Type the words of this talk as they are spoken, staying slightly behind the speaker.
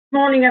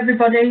Morning,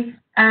 everybody.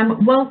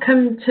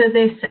 Welcome to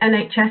this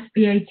NHS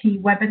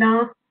VAT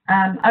webinar.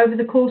 Over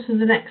the course of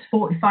the next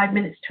 45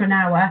 minutes to an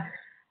hour,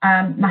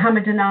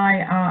 Mohammed and I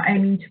are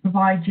aiming to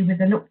provide you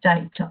with an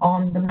update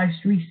on the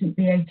most recent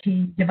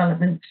VAT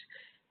developments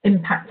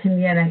impacting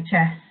the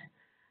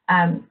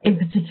NHS, in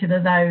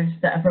particular those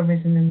that have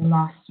arisen in the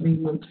last 3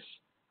 months.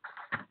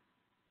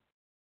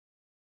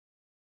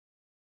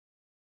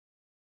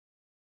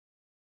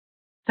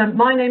 So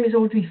my name is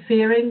Audrey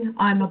Fearing.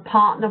 I'm a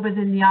partner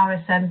within the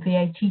RSM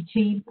VAT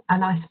team,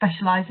 and I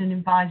specialise in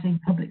advising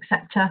public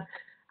sector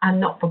and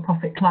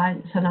not-for-profit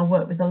clients, and I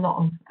work with a lot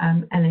of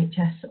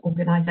NHS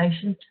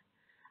organisations.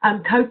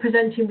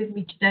 Co-presenting with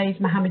me today is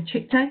Mohammed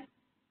Chikte.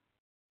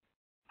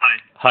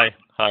 Hi.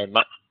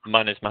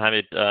 My name is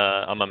Mohammed.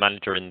 I'm a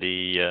manager in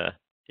the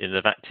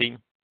VAT team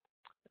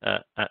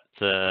at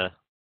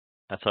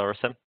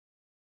RSM.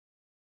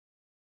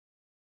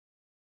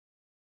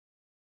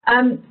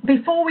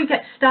 Before we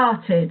get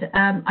started,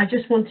 I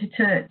just wanted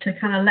to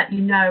kind of let you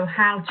know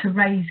how to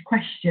raise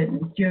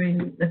questions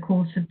during the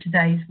course of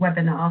today's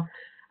webinar.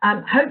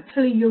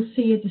 Hopefully you'll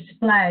see a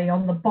display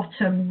on the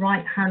bottom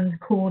right-hand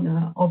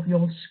corner of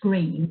your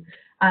screen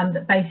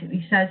that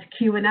basically says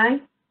Q&A.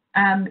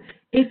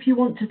 If you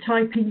want to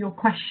type in your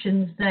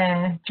questions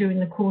there during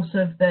the course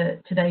of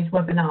today's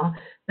webinar,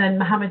 then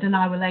Mohammed and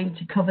I will aim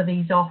to cover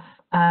these off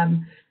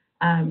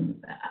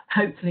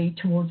hopefully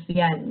towards the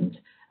end.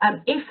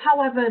 If,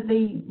 however,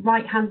 the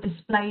right-hand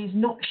display is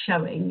not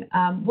showing,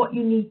 what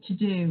you need to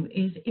do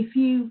is if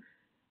you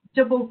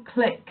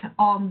double-click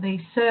on the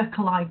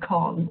circle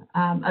icon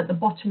at the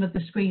bottom of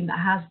the screen that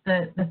has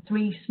the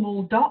 3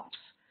 small dots,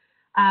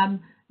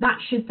 that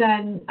should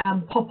then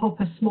pop up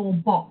a small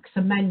box,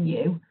 a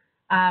menu,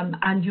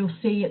 and you'll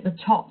see at the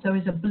top there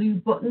is a blue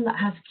button that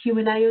has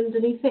Q&A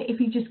underneath it.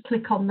 If you just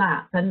click on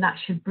that, then that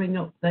should bring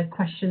up the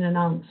question and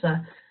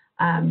answer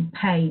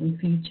pane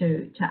for you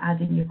to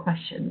add in your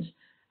questions.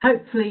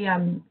 Hopefully,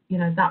 you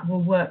know, that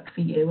will work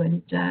for you,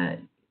 and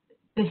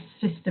this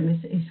system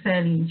is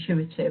fairly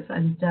intuitive,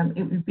 and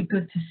it would be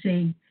good to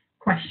see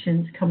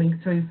questions coming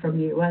through from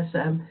you as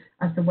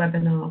the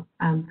webinar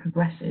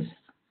progresses.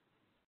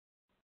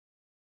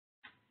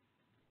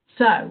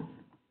 So,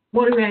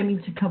 what are we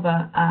aiming to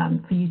cover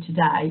for you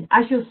today?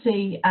 As you'll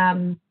see,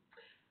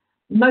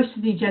 most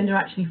of the agenda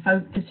actually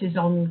focuses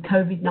on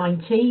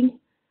COVID-19.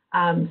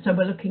 So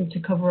we're looking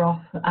to cover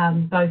off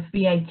both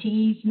VAT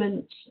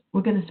easements.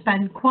 We're going to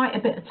spend quite a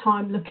bit of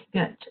time looking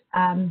at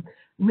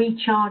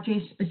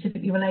recharges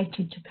specifically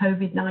related to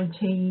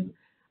COVID-19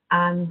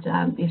 and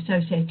the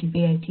associated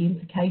VAT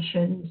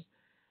implications.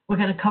 We're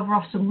going to cover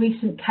off some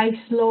recent case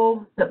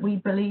law that we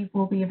believe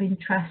will be of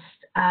interest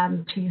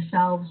to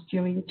yourselves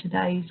during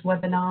today's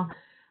webinar.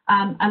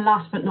 And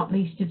last but not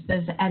least, if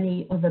there's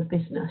any other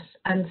business.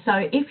 And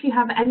so if you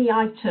have any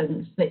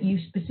items that you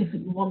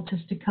specifically want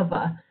us to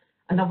cover,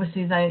 and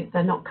obviously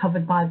they're not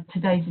covered by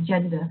today's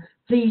agenda,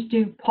 please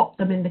do pop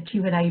them in the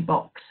Q&A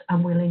box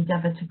and we'll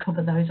endeavour to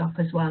cover those off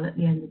as well at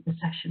the end of the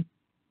session.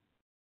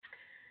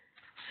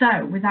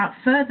 So without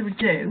further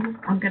ado,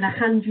 I'm going to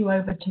hand you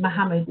over to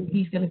Mohammed, and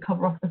he's going to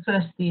cover off the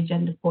first of the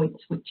agenda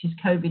points, which is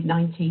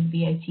COVID-19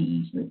 VAT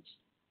easements.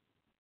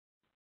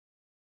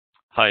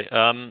 Hi.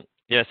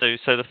 Yeah.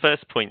 So the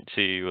first point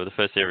or the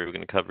first area we're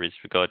going to cover is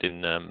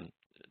regarding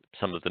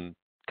some of the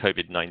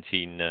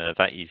COVID-19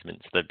 VAT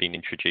easements that have been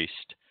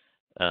introduced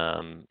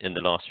in the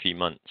last few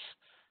months,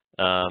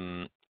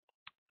 and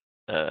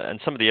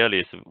some of the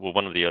earliest, well,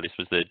 one of the earliest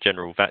was the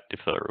general VAT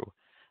deferral,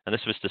 and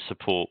this was to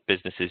support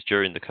businesses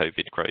during the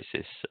COVID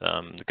crisis.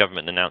 The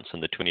government announced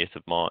on the 20th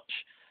of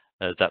March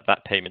that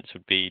VAT payments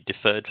would be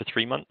deferred for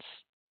 3 months.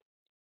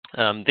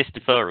 This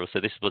deferral,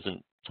 so this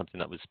wasn't something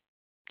that was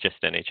just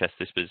NHS,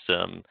 this was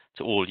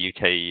to all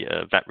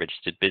UK VAT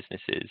registered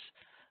businesses,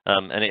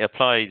 and it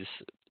applies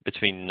for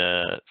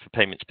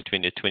payments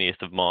between the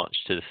 20th of March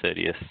to the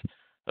 30th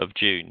of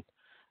June,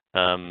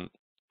 and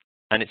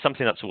it's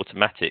something that's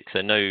automatic,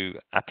 so no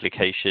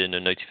application or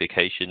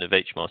notification of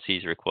HMRC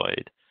is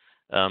required.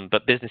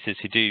 But businesses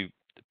who do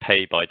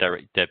pay by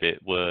direct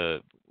debit were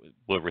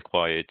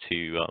required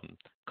to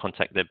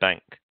contact their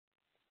bank.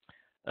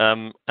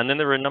 And then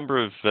there were a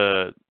number of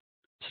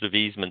sort of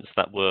easements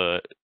that were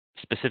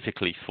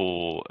specifically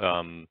for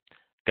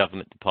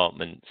government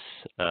departments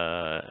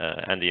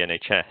and the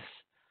NHS.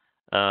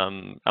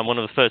 And one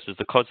of the first was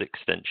the COS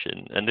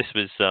extension, and this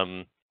was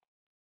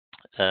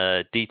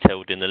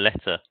detailed in a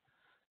letter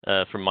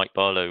from Mike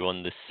Barlow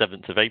on the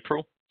 7th of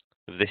April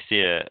of this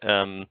year.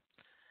 And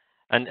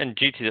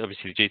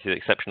obviously due to the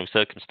exceptional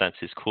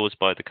circumstances caused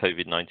by the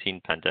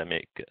COVID-19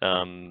 pandemic,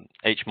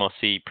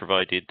 HMRC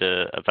provided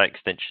a VAT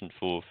extension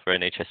for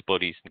NHS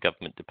bodies and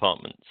government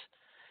departments.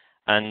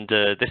 And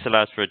this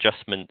allows for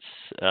adjustments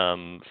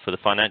for the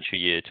financial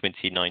year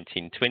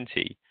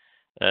 2019-20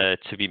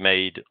 to be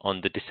made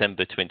on the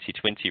December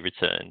 2020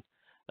 return.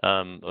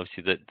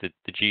 Obviously,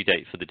 the due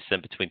date for the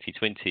December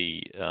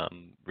 2020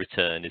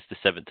 return is the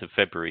 7th of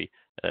February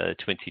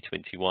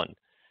 2021.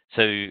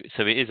 So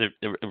it is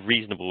a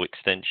reasonable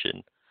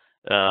extension.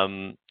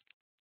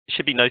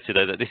 should be noted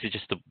though that this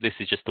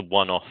is just a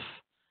one-off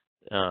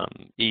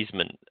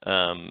easement,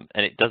 and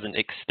it doesn't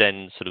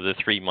extend sort of the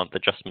 3-month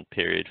adjustment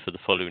period for the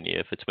following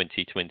year for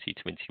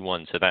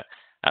 2020-21. So that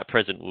at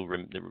present will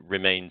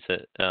remains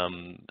at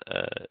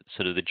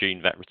sort of the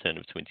June VAT return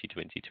of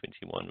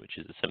 2020-21, which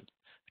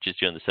is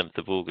due on the 7th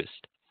of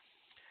August.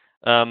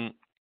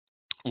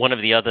 One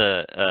of the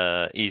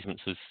other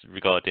easements was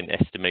regarding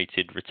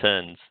estimated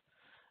returns.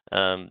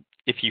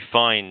 If you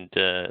find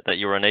that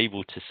you're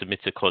unable to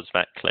submit a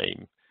COS-VAT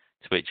claim,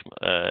 to which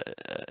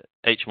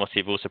HMRC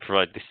have also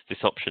provided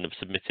this option of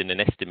submitting an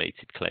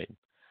estimated claim.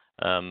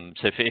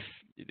 So if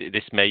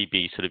this may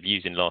be sort of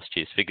using last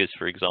year's figures,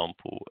 for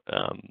example,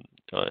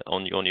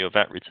 on your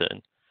VAT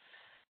return.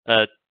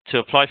 To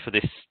apply for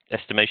this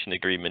estimation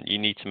agreement, you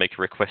need to make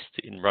a request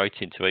in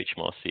writing to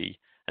HMRC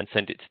and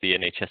send it to the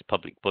NHS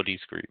Public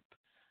Bodies Group.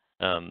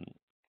 I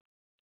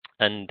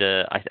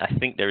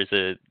think there is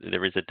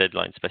a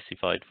deadline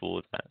specified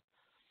for that.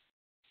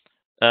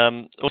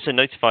 Also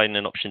notifying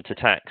an option to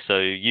tax. So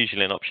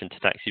usually an option to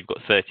tax, you've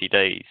got 30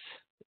 days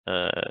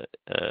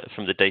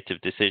from the date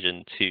of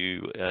decision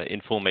to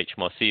inform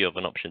HMRC of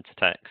an option to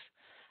tax.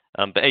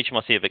 But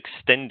HMRC have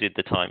extended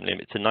the time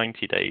limit to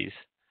 90 days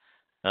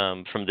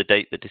from the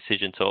date the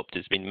decision to opt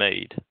has been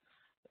made.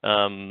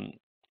 And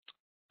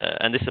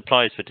this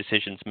applies for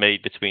decisions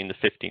made between the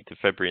 15th of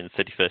February and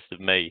the 31st of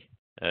May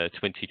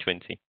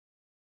 2020.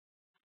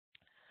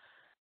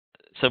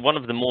 So one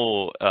of the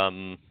more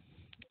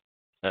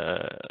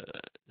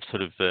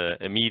sort of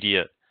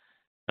immediate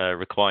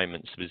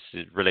requirements was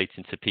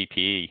relating to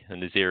PPE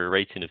and the zero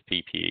rating of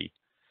PPE.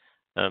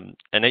 And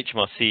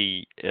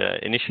HMRC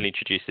initially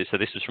introduced this, so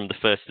this was from the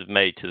 1st of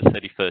May to the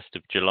 31st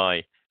of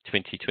July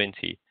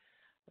 2020.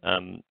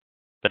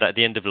 But at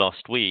the end of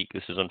last week,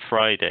 this was on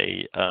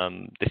Friday,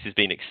 this has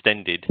been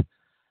extended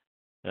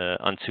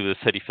until the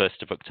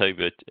 31st of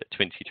October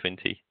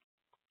 2020.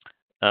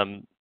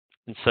 And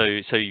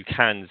so you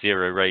can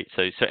zero rate.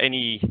 So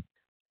any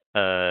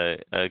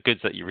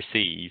goods that you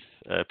receive,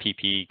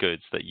 PPE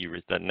goods that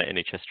that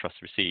NHS Trust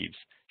receives,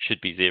 should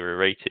be zero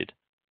rated.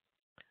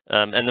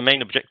 And the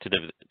main objective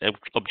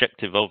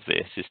of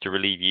this is to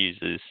relieve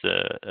users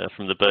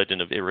from the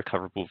burden of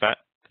irrecoverable VAT,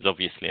 because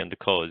obviously under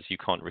COS you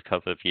can't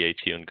recover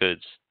VAT on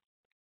goods.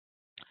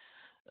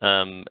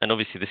 And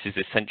obviously this is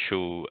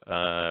essential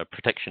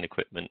protection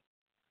equipment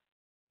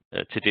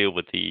to deal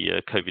with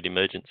the COVID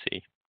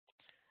emergency.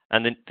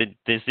 And then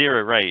the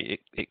zero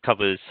rate, it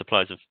covers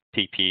supplies of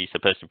PPE, so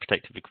personal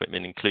protective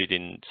equipment,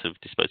 including sort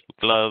of disposable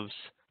gloves,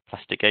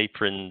 plastic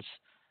aprons,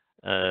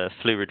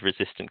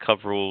 fluid-resistant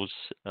coveralls,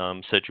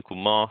 surgical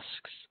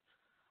masks,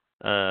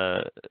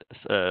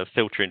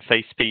 filtering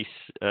face piece,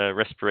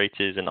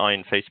 respirators, and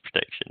iron face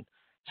protection.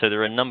 So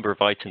there are a number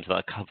of items that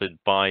are covered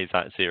by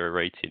that zero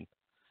rating.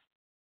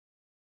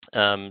 So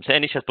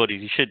NHS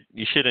bodies,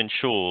 you should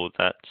ensure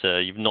that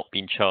you've not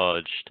been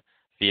charged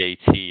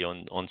VAT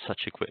on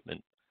such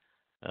equipment,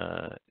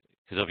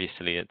 because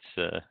obviously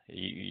it's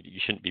you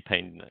shouldn't be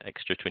paying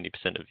extra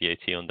 20% of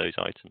VAT on those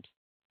items.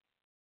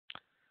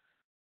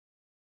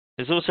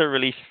 There's also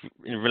relief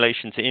in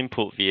relation to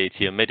import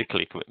VAT on medical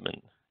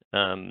equipment.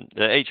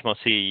 The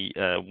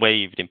HMRC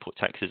waived import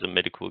taxes on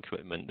medical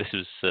equipment. This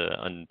is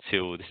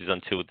until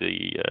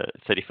the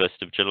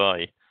 31st of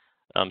July.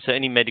 So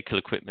any medical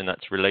equipment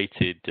that's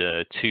related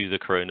to the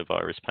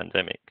coronavirus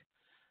pandemic.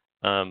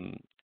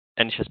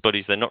 NHS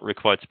bodies, they're not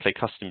required to pay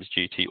customs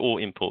duty or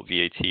import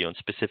VAT on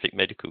specific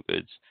medical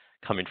goods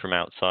coming from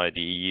outside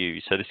the EU.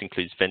 So this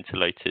includes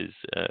ventilators,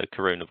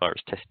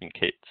 coronavirus testing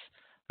kits,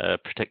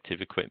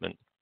 protective equipment.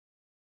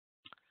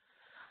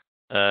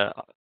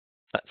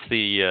 That's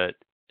the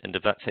end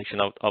of that section.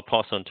 I'll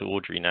pass on to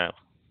Audrey now,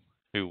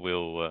 who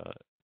will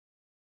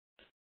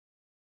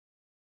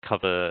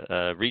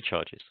cover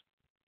recharges.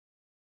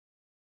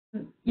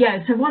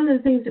 Yeah, so one of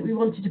the things that we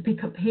wanted to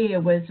pick up here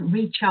was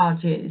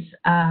recharges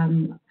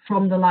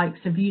from the likes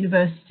of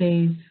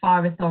universities,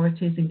 fire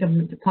authorities and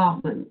government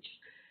departments,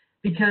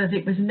 because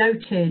it was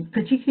noted,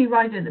 particularly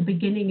right at the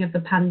beginning of the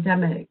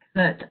pandemic,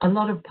 that a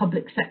lot of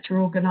public sector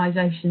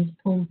organisations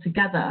pulled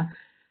together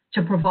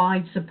to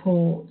provide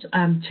support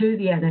to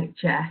the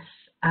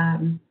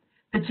NHS,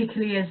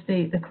 particularly as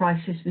the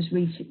crisis was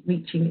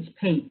reaching its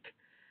peak.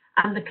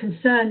 And the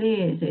concern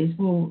is,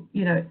 well,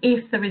 you know,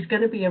 if there is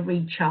going to be a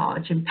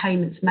recharge and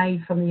payments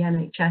made from the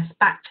NHS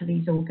back to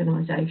these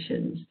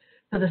organisations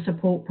for the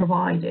support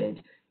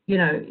provided, you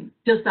know,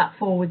 does that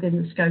fall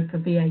within the scope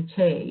of VAT?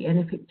 And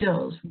if it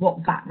does, what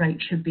VAT rate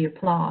should be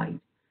applied?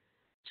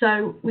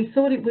 So we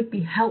thought it would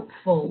be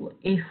helpful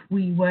if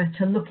we were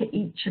to look at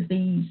each of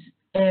these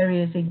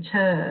areas in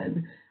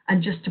turn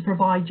and just to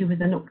provide you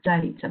with an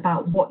update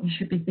about what you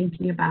should be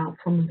thinking about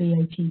from a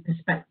VAT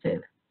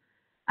perspective.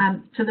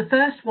 So the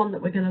first one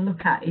that we're going to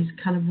look at is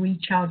kind of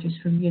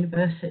recharges from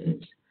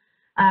universities.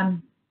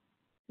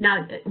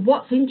 Now,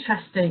 what's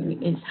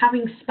interesting is,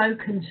 having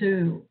spoken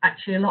to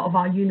actually a lot of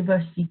our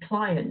university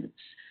clients,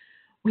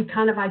 we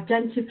kind of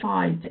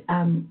identified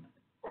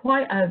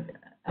quite a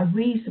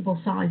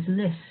reasonable size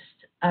list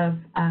of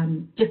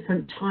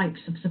different types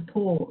of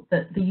support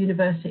that the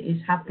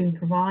universities have been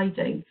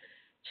providing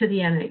to the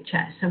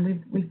NHS,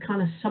 and we've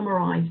kind of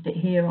summarised it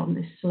here on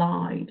this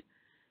slide.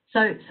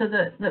 So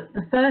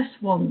the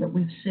first one that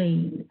we've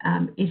seen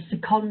is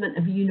secondment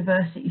of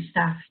university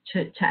staff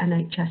to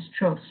NHS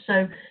trusts.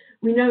 So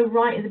we know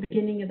right at the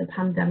beginning of the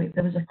pandemic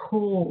there was a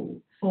call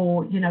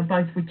for, you know,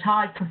 both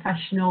retired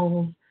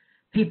professionals,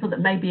 people that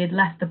maybe had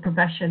left the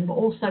profession, but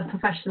also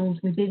professionals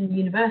within the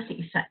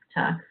university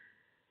sector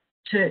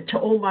to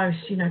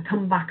almost, you know,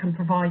 come back and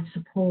provide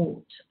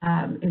support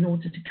in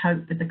order to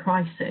cope with the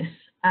crisis.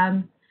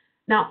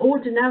 Now,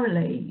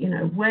 ordinarily, you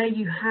know, where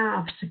you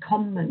have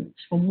secondment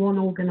from one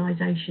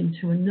organisation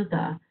to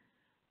another,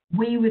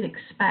 we would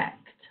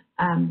expect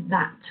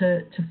that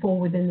to fall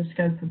within the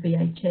scope of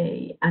VAT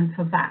and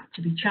for VAT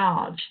to be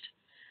charged.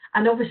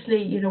 And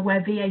obviously, you know, where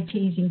VAT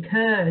is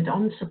incurred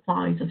on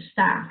supplies of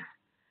staff,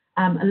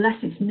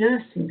 unless it's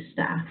nursing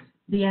staff,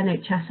 the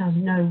NHS has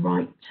no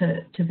right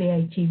to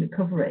VAT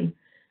recovery.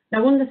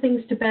 Now, one of the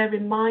things to bear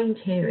in mind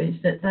here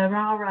is that there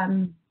are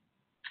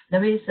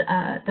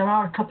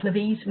a couple of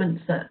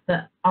easements that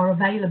are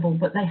available,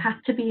 but they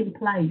have to be in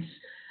place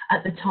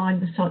at the time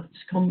the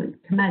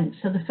secondment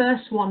commenced. So the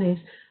first one is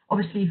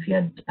obviously if you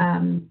had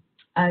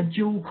a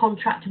dual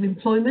contract of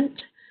employment.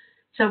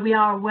 So we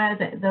are aware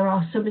that there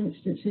are some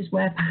instances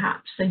where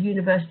perhaps a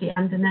university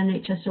and an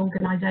NHS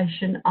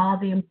organisation are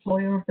the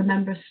employer of the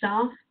member of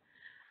staff.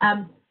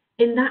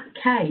 In that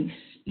case,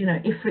 you know,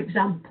 if, for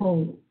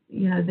example,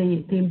 you know,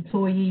 the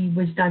employee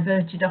was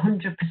diverted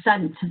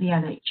 100% to the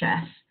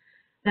NHS,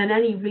 then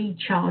any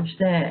recharge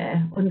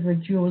there under a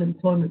dual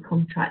employment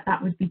contract,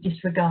 that would be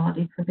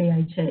disregarded for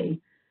VAT.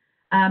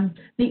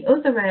 The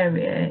other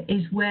area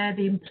is where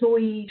the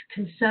employees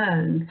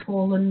concerned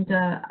fall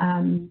under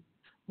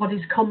what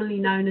is commonly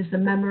known as the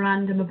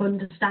Memorandum of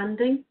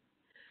Understanding.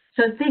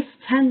 So this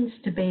tends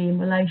to be in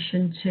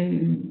relation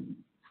to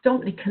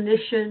predominantly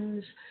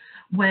clinicians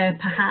where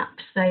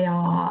perhaps they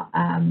are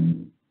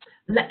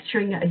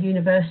lecturing at a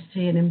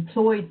university and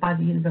employed by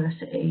the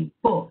university,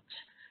 but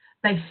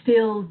they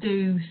still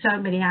do so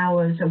many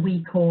hours a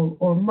week or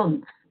a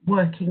month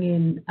working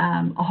in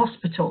a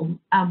hospital.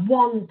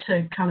 One,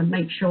 to kind of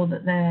make sure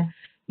that their,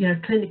 you know,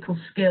 clinical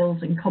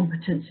skills and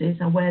competencies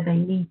are where they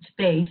need to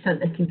be so that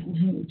they can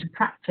continue to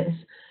practice,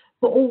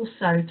 but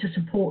also to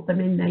support them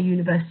in their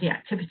university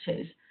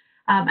activities.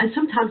 And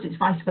sometimes it's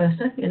vice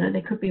versa. You know,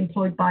 they could be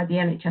employed by the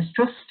NHS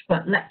Trust,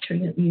 but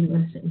lecturing at the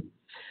university.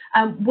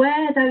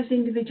 Where those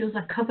individuals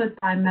are covered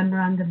by a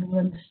Memorandum of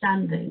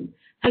Understanding,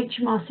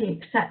 HMRC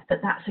accept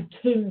that that's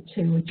akin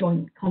to a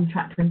joint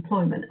contract of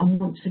employment and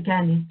once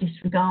again is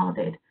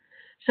disregarded.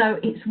 So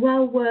it's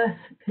well worth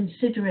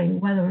considering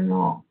whether or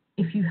not,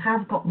 if you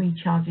have got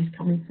recharges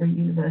coming through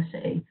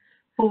university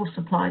for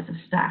supplies of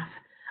staff,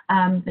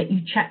 that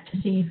you check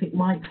to see if it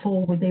might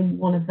fall within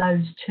one of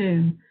those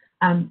two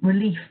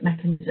relief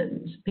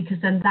mechanisms, because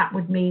then that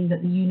would mean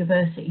that the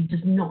university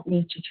does not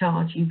need to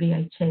charge you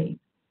VAT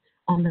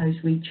on those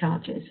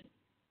recharges.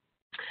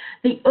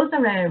 The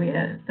other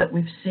area that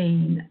we've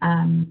seen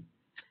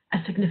a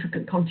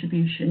significant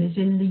contribution is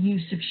in the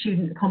use of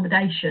student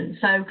accommodation.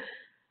 So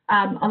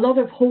a lot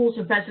of halls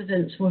of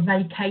residence were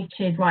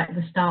vacated right at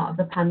the start of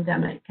the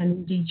pandemic, and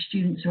indeed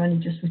students are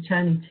only just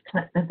returning to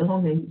collect their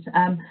belongings.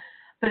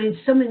 But in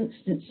some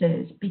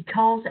instances,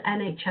 because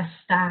NHS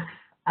staff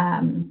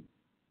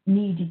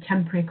needed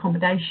temporary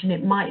accommodation,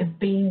 it might have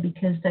been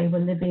because they were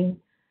living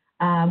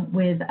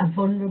with a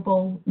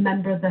vulnerable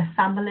member of their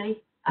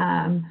family,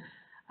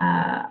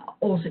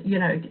 also, you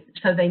know,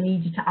 so they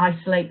needed to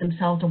isolate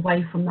themselves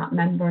away from that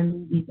member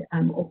and needed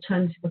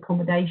alternative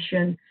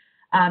accommodation.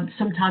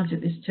 Sometimes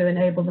it was to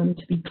enable them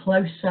to be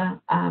closer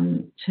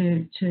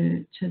to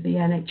the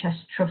NHS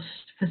Trust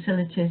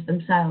facilities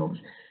themselves.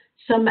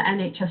 Some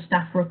NHS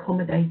staff were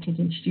accommodated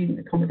in student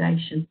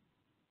accommodation.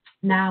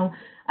 Now,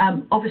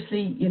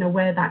 obviously, you know,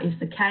 where that is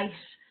the case,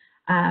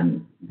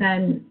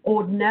 then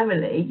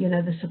ordinarily, you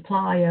know, the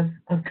supply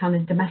of kind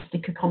of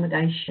domestic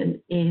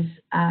accommodation is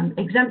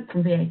exempt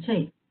from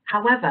VAT.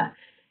 However,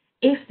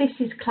 if this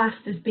is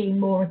classed as being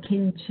more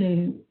akin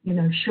to, you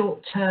know,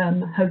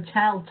 short-term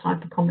hotel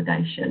type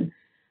accommodation,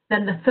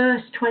 then the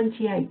first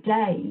 28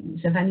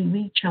 days of any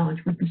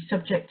recharge would be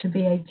subject to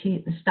VAT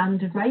at the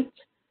standard rate,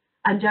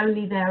 and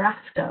only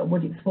thereafter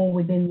would it fall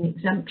within the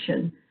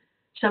exemption.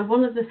 So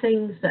one of the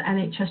things that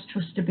NHS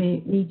Trusts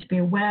need to be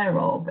aware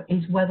of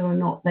is whether or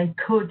not they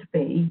could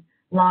be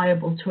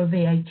liable to a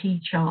VAT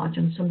charge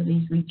on some of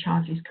these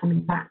recharges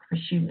coming back for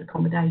student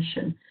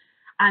accommodation.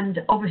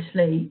 And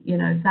obviously, you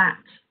know, that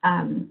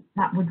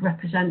would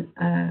represent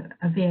a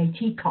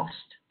VAT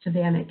cost to the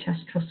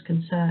NHS Trust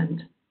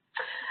concerned.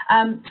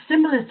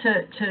 Similar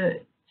to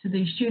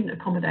the student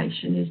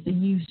accommodation is the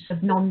use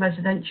of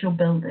non-residential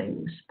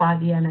buildings by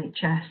the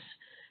NHS.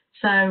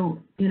 So,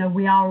 you know,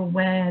 we are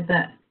aware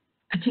that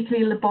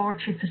particularly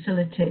laboratory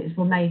facilities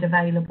were made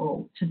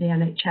available to the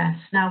NHS.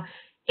 Now,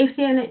 if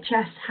the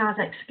NHS has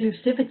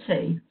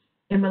exclusivity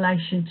in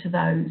relation to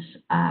those,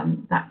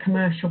 that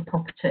commercial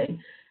property,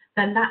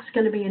 then that's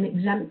going to be an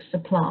exempt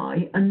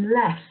supply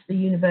unless the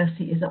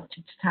university is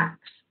opted to tax,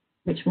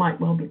 which might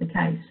well be the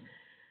case.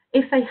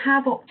 If they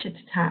have opted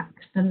to tax,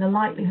 then the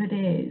likelihood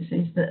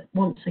is that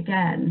once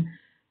again,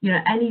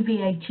 any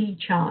VAT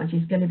charge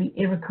is going to be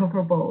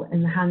irrecoverable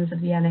in the hands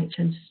of the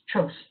NHS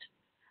Trust,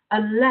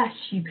 unless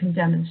you can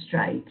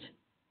demonstrate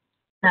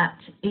that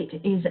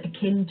it is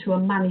akin to a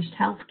managed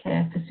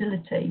healthcare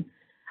facility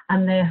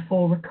and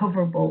therefore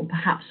recoverable,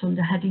 perhaps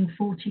under heading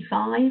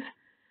 45.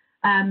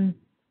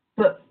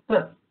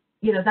 But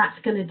that's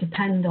going to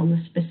depend on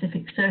the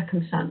specific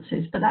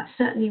circumstances, but that's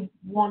certainly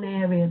one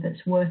area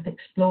that's worth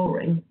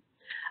exploring.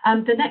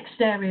 The next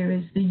area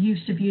is the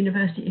use of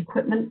university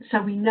equipment.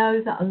 So we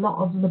know that a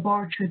lot of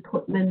laboratory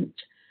equipment,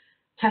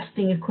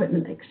 testing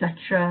equipment,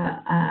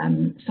 etc.,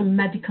 some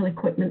medical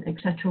equipment,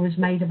 etc., was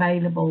made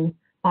available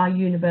by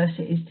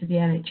universities to the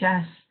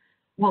NHS.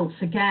 Once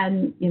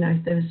again,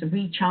 if there was a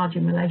recharge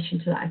in relation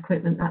to that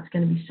equipment, that's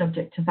going to be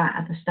subject to VAT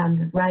at the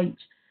standard rate.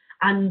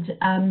 And,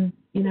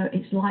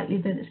 it's likely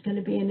that it's going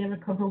to be an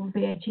irrecoverable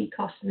VAT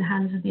cost in the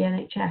hands of the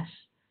NHS.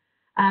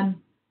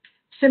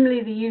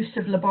 Similarly, the use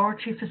of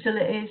laboratory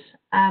facilities.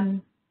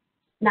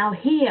 Now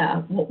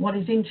here, what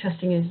is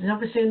interesting is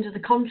obviously under the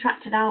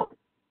contracted out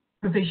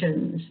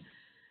provisions,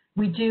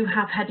 we do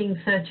have heading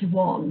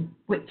 31,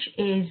 which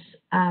is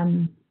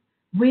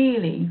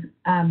really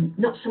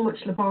not so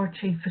much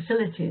laboratory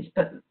facilities,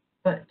 but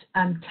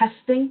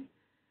testing,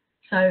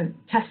 so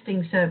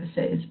testing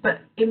services.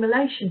 But in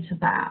relation to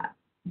that,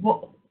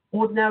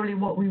 ordinarily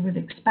what we would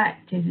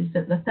expect is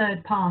that the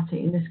third party,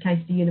 in this case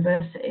the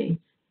university,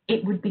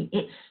 it would be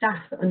its staff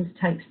that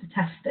undertakes the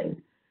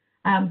testing.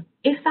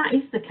 If that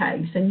is the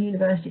case, and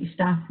university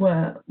staff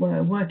were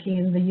working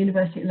in the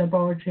university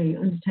laboratory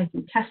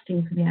undertaking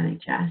testing for the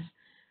NHS,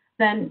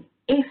 then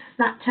if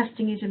that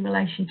testing is in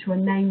relation to a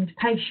named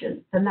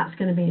patient, then that's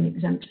going to be an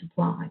exempt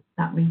supply,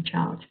 that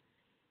recharge.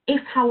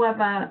 If,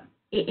 however,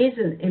 it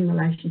isn't in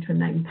relation to a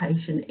named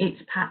patient,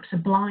 it's perhaps a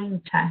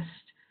blind test,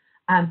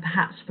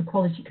 perhaps for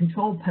quality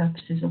control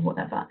purposes or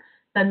whatever,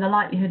 then the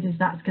likelihood is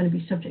that's going to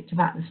be subject to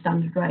VAT at the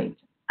standard rate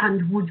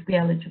and would be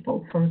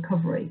eligible for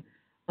recovery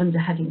under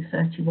heading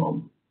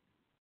 31.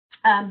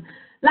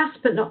 Last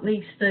but not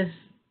least, there's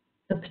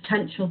the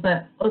potential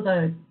that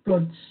other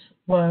goods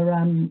were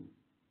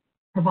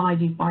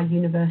provided by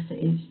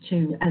universities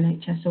to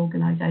NHS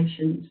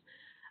organisations.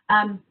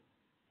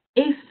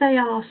 If they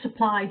are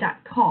supplied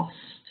at cost,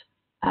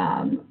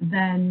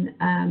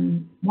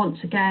 then once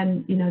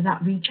again,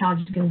 that recharge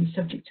is going to be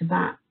subject to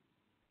VAT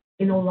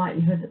in all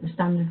likelihood at the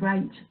standard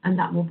rate, and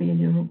that will be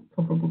an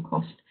irrecoverable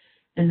cost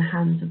in the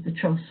hands of the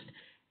trust.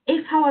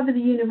 If, however, the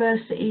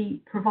university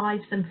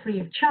provides them free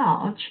of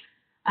charge,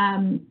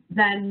 then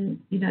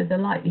the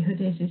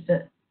likelihood is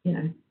that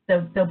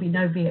there'll be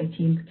no VAT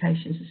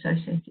implications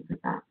associated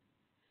with that.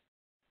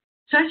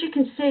 So as you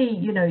can see,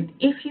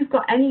 if you've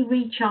got any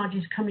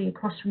recharges coming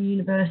across from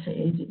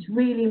universities, it's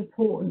really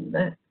important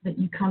that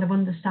you kind of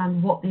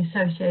understand what the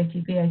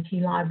associated VAT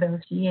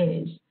liability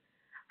is.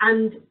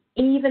 And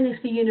even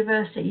if the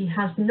university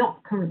has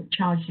not currently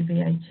charged you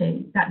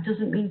VAT, that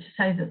doesn't mean to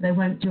say that they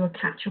won't do a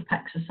catch-up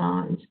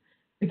exercise,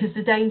 because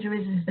the danger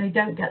is if they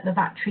don't get the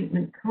VAT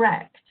treatment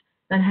correct,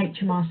 then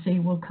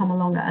HMRC will come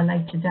along at a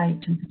later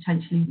date and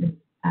potentially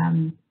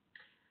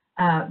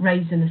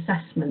raise an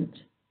assessment.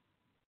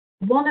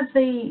 One of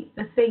the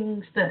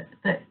things that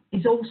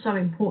is also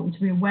important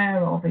to be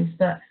aware of is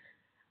that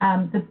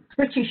the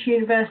British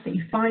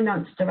University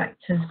Finance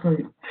Directors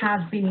Group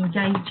has been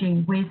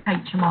engaging with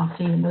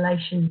HMRC in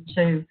relation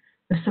to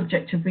the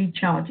subject of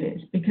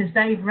recharges, because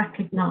they've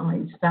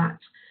recognised that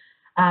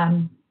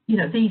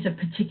these are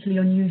particularly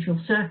unusual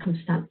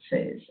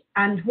circumstances.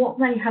 And what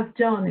they have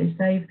done is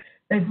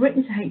they've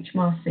written to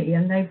HMRC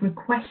and they've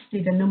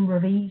requested a number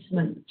of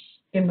easements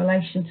in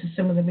relation to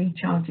some of the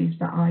recharges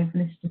that I've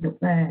listed up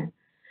there.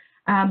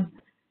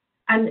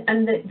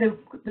 And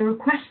the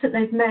requests that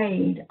they've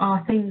made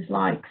are things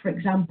like, for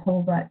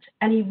example, that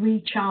any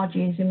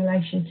recharges in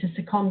relation to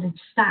seconded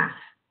staff,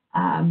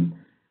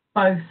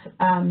 both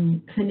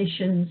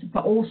clinicians,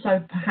 but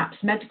also perhaps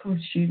medical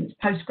students,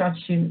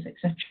 postgrad students,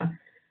 etc.,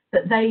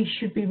 that they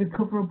should be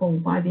recoverable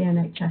by the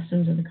NHS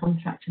under the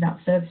contracted out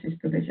services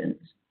provisions.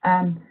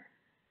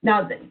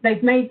 Now,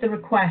 they've made the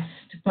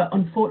request, but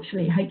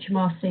unfortunately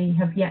HMRC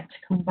have yet to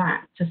come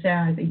back to say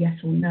either yes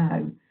or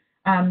no.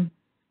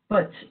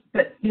 But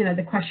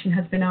the question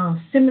has been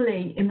asked.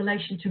 Similarly, in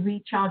relation to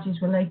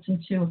recharges relating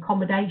to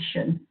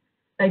accommodation,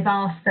 they've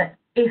asked that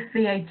if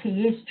VAT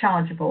is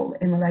chargeable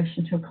in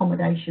relation to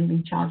accommodation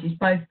recharges,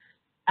 both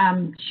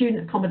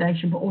student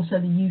accommodation but also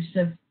the use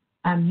of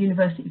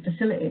university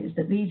facilities,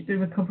 that these be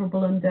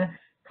recoverable under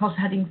cost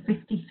heading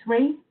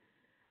 53.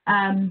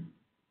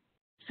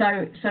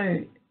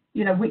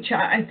 Which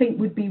I think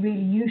would be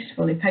really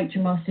useful if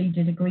HMRC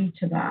did agree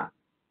to that.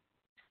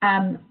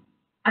 And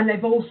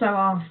they've also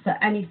asked that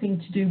anything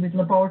to do with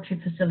laboratory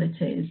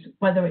facilities,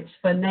 whether it's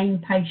for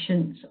named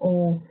patients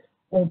or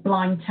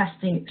blind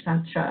testing,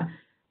 etc.,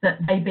 that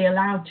they be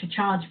allowed to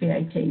charge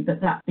VAT,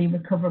 but that be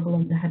recoverable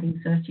under heading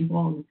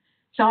 31.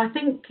 So I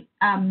think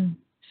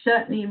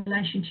certainly in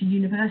relation to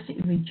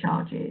university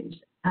recharges,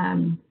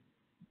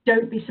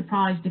 don't be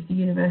surprised if the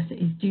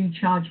universities do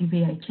charge you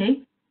VAT.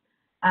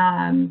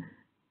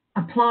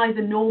 Apply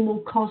the normal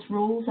COS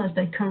rules as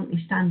they currently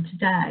stand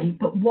today,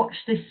 but watch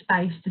this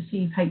space to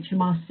see if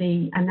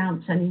HMRC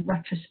announce any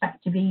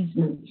retrospective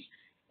easements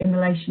in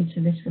relation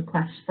to this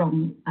request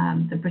from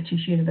the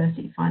British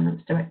University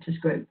Finance Directors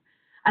Group.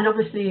 And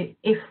obviously,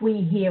 if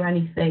we hear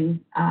anything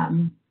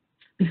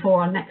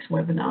before our next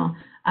webinar,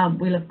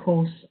 we'll of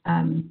course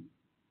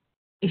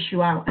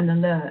issue out an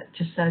alert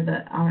just so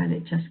that our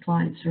NHS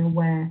clients are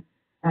aware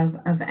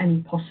of any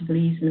possible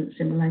easements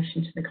in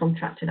relation to the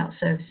contracted out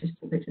services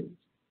provisions.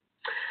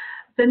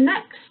 The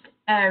next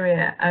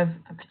area of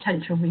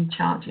potential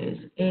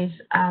recharges is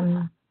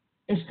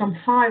from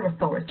fire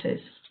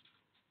authorities.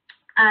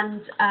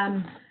 And,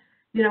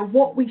 you know,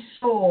 what we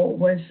saw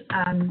was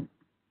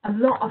a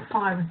lot of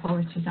fire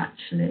authorities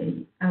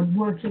actually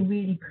working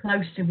really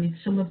closely with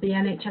some of the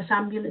NHS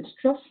ambulance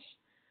trusts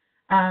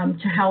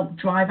to help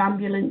drive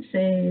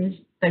ambulances.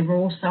 They were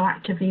also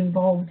actively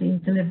involved in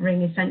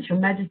delivering essential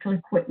medical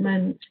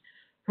equipment,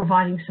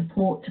 providing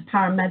support to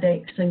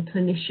paramedics and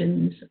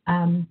clinicians,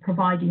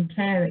 providing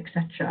care,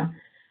 etc.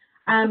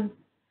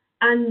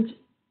 And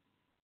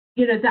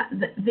you know that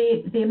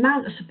the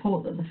amount of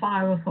support that the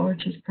fire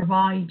authorities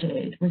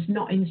provided was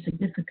not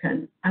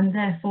insignificant, and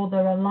therefore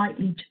there are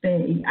likely to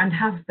be, and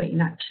have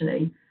been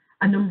actually,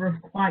 a number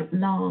of quite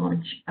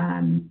large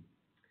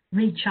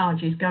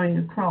recharges going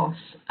across.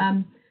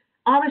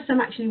 RSM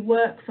actually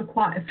worked for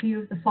quite a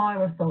few of the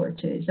fire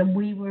authorities, and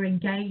we were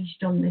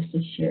engaged on this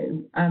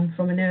issue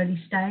from an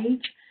early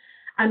stage.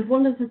 And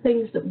one of the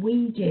things that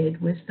we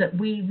did was that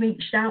we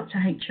reached out to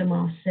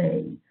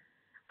HMRC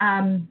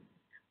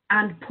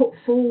and put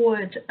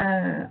forward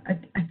a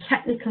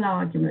technical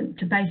argument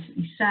to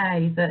basically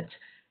say that,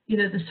 you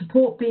know, the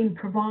support being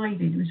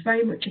provided was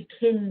very much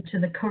akin to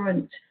the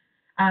current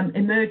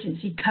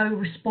emergency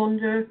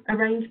co-responder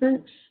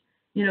arrangements.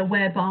 You know,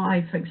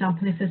 whereby, for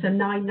example, if there's a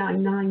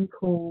 999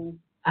 call,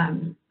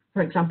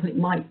 for example, it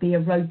might be a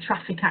road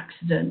traffic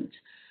accident,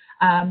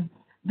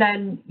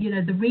 then, you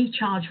know, the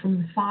recharge from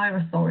the fire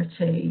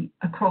authority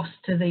across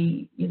to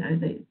the, you know,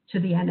 to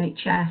the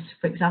NHS,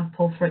 for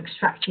example, for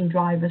extracting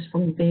drivers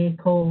from the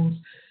vehicles,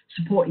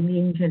 supporting the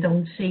injured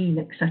on scene,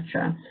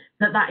 etc.,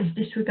 that is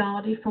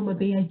disregarded from a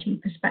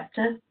VAT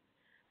perspective.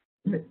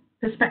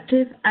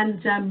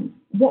 And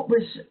what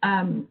was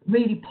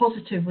really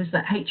positive was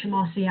that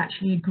HMRC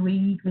actually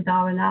agreed with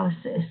our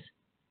analysis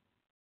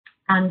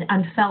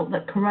and felt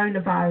that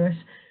coronavirus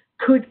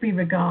could be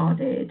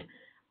regarded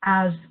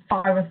as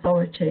fire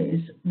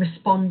authorities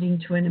responding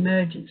to an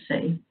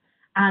emergency.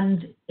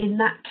 And in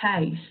that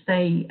case,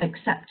 they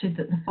accepted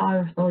that the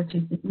fire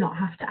authorities did not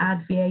have to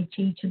add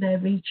VAT to their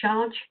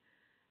recharge.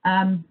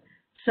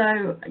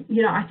 So,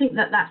 you know, I think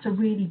that that's a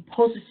really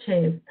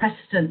positive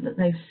precedent that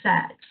they've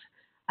set.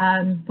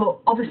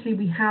 But obviously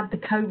we have the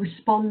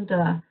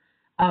co-responder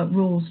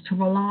rules to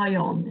rely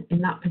on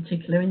in that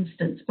particular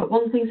instance. But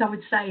one of the things I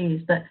would say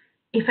is that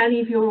if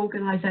any of your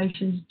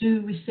organisations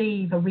do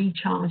receive a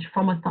recharge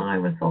from a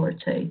fire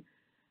authority,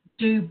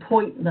 do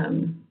point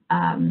them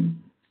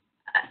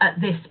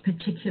at this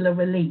particular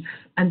relief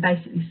and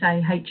basically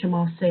say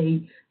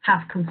HMRC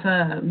have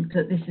confirmed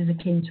that this is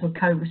akin to a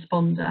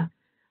co-responder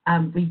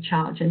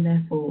recharge and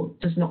therefore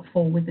does not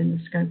fall within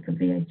the scope of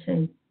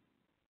VAT.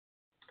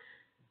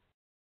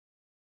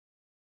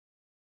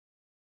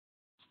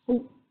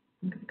 Oh,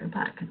 I'm going to go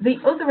back.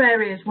 The other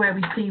areas where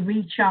we see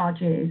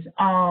recharges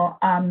are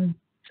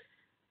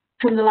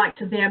from the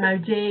likes of the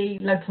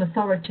MOD, local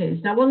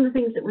authorities. Now, one of the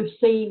things that we've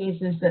seen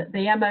is that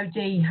the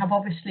MOD have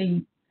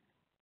obviously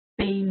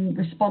been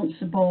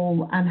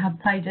responsible and have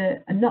played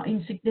a not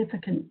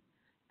insignificant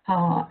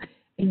part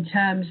in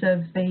terms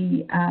of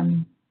the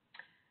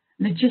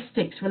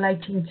logistics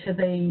relating to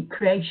the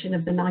creation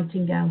of the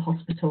Nightingale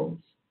hospitals.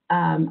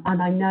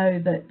 And I know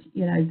that,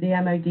 you know, the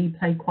MOD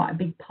played quite a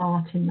big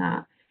part in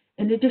that.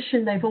 In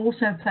addition, they've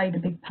also played a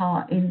big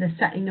part in the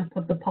setting up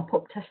of the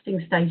pop-up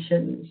testing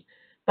stations,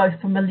 both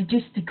from a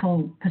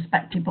logistical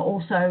perspective, but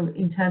also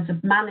in terms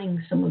of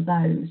manning some of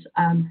those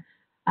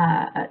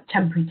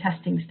temporary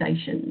testing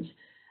stations.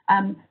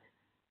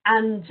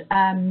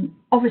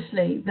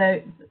 Obviously,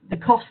 the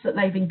cost that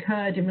they've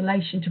incurred in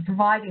relation to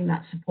providing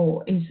that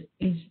support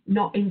is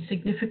not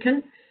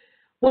insignificant.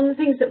 One of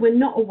the things that we're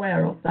not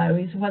aware of, though,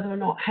 is whether or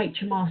not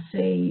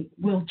HMRC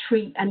will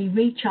treat any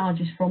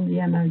recharges from the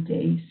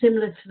MOD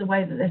similar to the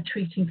way that they're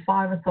treating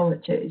fire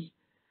authorities.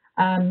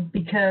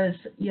 Because,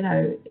 you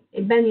know,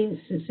 in many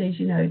instances,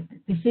 you know,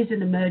 this is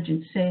an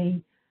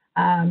emergency.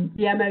 The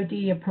MOD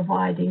are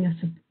providing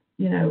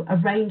a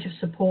range of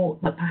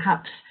support that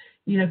perhaps,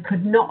 you know,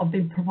 could not have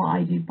been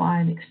provided by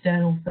an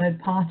external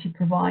third-party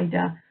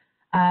provider.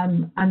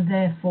 And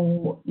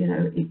therefore, you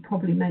know, it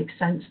probably makes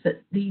sense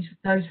that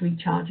those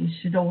recharges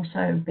should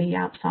also be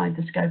outside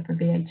the scope of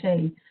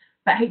VAT.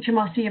 But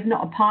HMRC have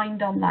not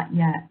opined on that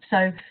yet.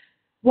 So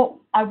what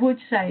I would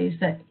say is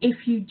that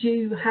if you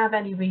do have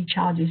any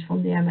recharges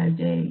from the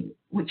MOD,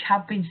 which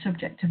have been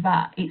subject to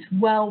VAT, it's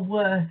well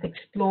worth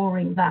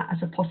exploring that as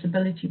a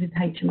possibility with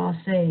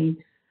HMRC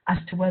as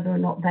to whether or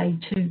not they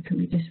too can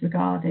be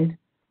disregarded.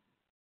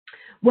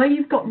 Where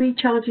you've got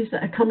recharges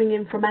that are coming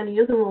in from any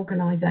other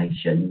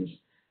organisations,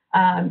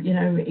 you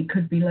know, it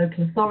could be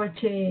local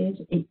authorities,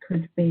 it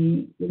could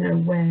be, you know,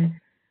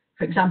 where,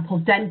 for example,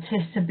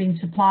 dentists have been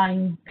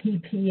supplying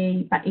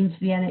PPE back into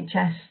the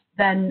NHS,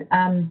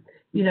 then,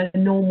 you know, the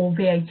normal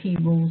VAT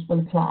rules will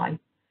apply.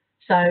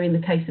 So in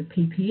the case of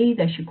PPE,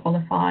 they should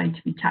qualify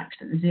to be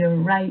taxed at the 0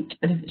 rate,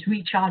 but if it's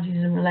recharges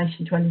in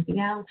relation to anything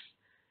else,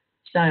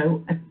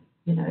 so,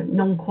 you know,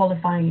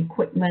 non-qualifying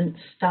equipment,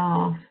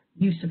 staff,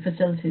 use of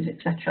facilities,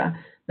 etc.,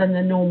 then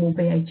the normal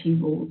VAT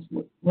rules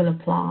will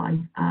apply,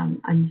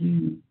 and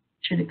you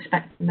should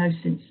expect in most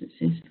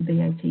instances for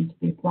VAT to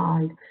be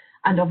applied.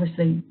 And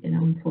obviously, you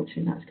know,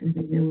 unfortunately, that's going to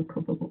be an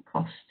irrecoverable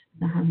cost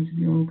in the hands of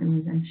your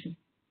organisation.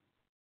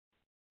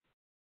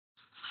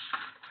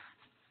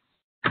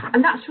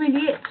 And that's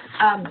really it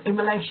in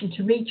relation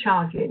to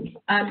recharges.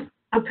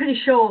 I'm pretty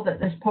sure that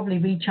there's probably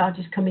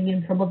recharges coming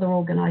in from other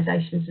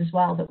organisations as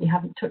well that we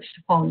haven't touched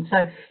upon.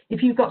 So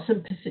if you've got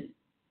some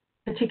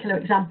particular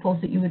examples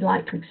that you would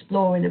like to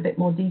explore in a bit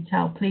more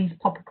detail, please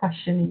pop a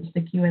question into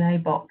the Q&A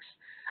box,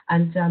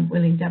 and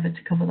we'll endeavour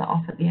to cover that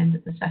off at the end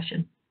of the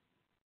session.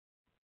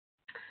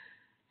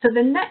 So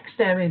the next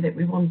area that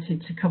we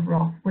wanted to cover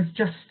off was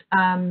just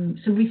some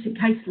recent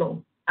case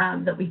law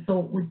that we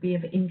thought would be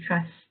of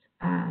interest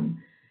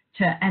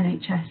to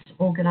NHS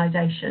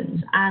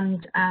organisations,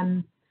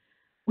 and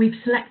we've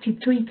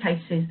selected 3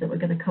 cases that we're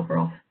going to cover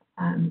off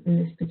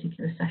in this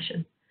particular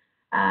session.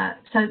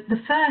 So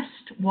the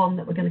first one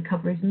that we're going to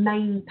cover is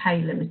Main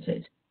Pay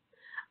Limited,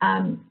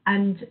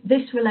 and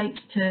this relates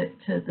to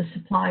the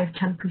supply of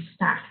temporary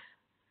staff,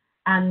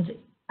 and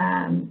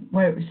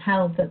where it was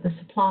held that the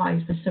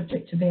supplies were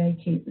subject to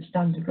VAT at the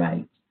standard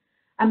rate.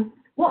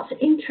 What's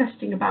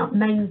interesting about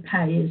Main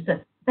Pay is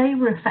that they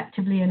were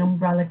effectively an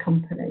umbrella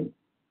company,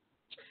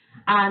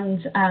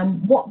 and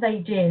what they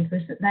did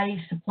was that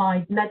they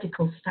supplied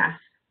medical staff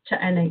to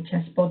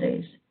NHS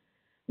bodies.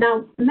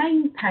 Now,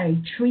 Main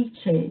Pay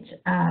treated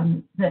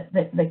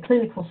the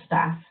clinical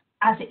staff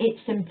as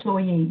its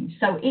employees,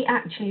 so it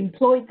actually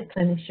employed the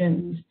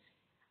clinicians,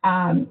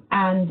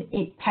 and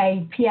it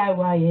paid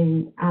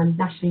PAYE and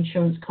national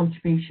insurance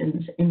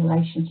contributions in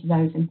relation to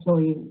those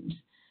employees.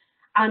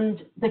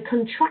 And the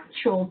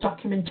contractual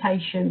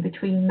documentation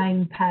between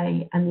Main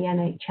Pay and the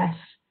NHS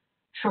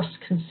trust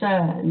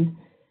concerned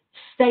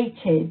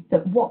stated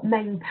that what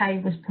Main Pay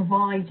was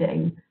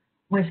providing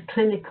was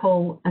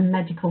clinical and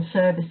medical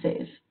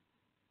services.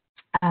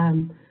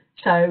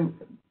 So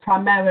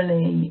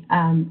primarily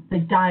the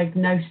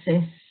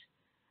diagnosis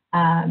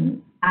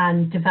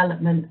and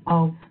development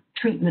of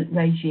treatment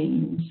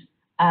regimes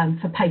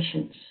for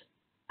patients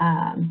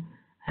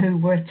who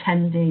were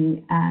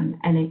attending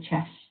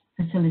NHS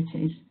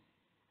facilities.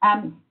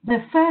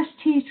 The first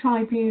tier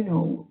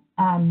tribunal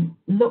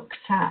looked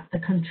at the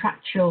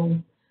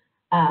contractual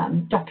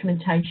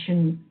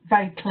documentation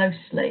very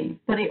closely,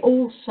 but it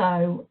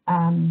also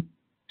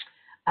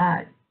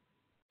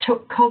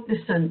took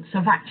cognizance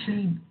of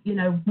actually, you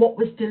know, what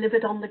was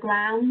delivered on the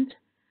ground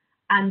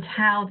and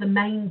how the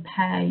Main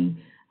Pay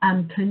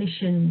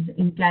clinicians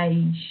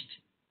engaged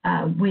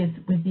with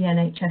the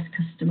NHS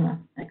customer,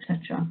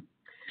 etc.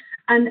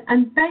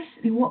 And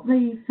basically what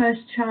the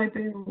first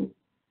tribunal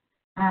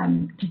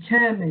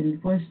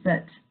determined was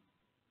that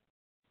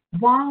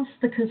whilst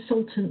the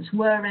consultants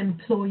were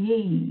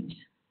employees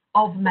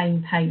of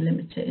Main Pay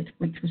Limited,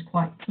 which was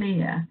quite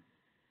clear,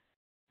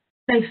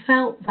 they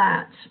felt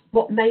that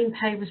what Main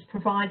Pay was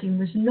providing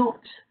was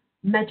not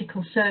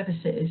medical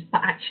services,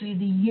 but actually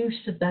the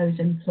use of those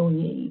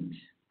employees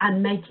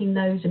and making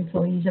those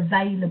employees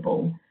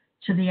available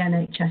to the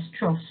NHS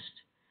Trust.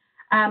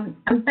 And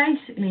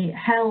basically it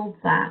held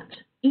that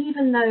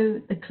even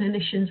though the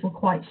clinicians were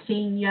quite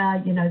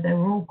senior, you know, they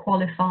were all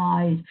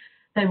qualified,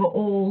 they were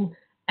all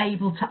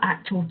able to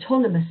act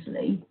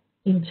autonomously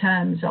in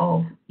terms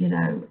of, you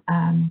know,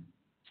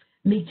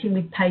 meeting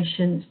with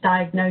patients,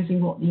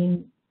 diagnosing what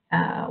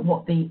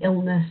the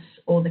illness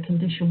or the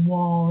condition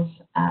was,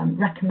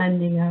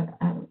 recommending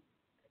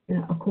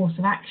a course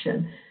of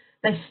action,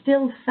 they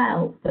still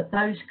felt that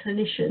those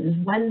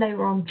clinicians, when they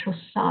were on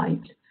trust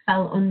site,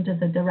 fell under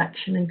the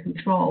direction and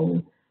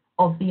control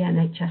of the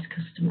NHS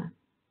customer.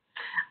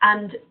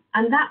 And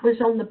that was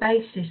on the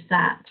basis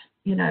that,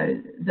 you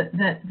know,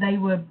 that they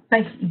were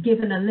basically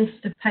given a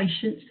list of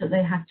patients that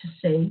they had to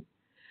see.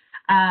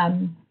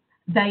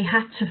 They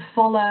had to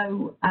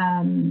follow,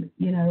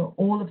 you know,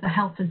 all of the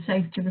health and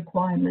safety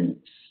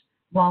requirements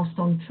whilst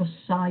on trust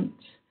site.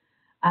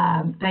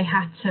 They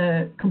had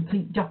to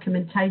complete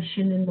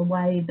documentation in the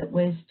way that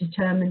was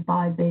determined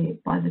by the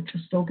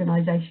trust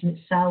organisation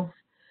itself,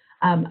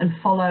 and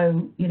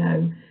follow, you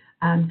know,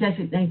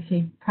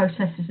 designated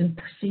processes and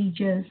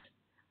procedures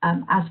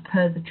as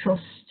per the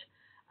trust.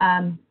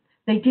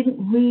 They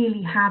didn't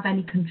really have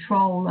any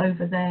control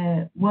over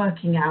their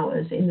working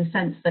hours, in the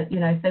sense that, you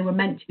know, if they were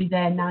meant to be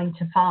there 9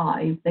 to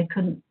 5, they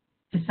couldn't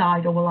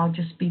decide, oh, well, I'll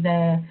just be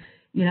there,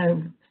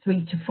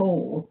 3 to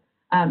 4,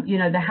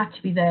 they had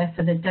to be there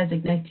for the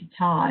designated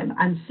time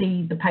and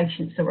see the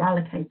patients that were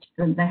allocated to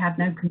them. They had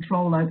no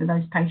control over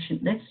those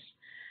patient lists.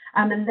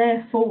 And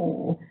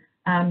therefore,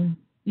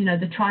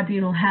 the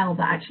tribunal held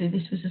that actually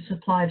this was a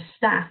supply of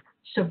staff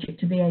subject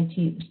to VAT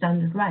at the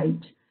standard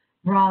rate,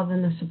 rather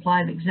than a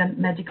supply of exempt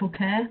medical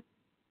care.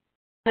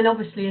 And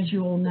obviously, as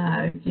you all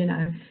know,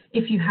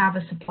 if you have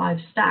a supply of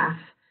staff,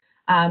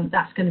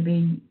 that's going to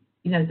be,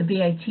 the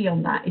VAT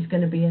on that is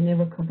going to be an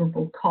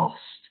irrecoverable cost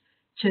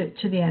to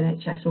the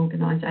NHS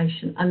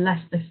organisation,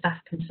 unless the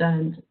staff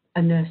concerned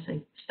are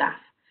nursing staff.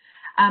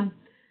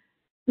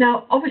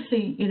 Now,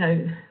 obviously,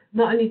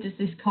 not only does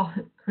this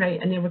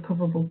create an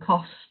irrecoverable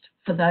cost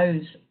for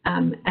those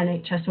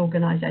NHS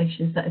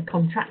organisations that are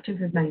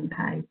contracted with main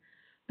pay,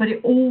 but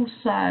it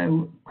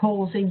also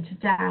calls into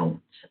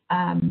doubt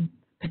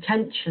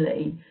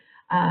potentially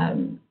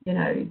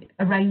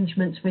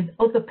arrangements with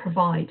other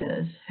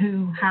providers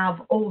who have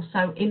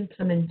also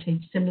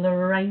implemented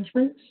similar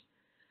arrangements.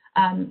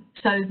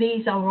 So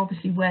these are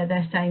obviously where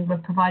they're saying we're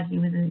providing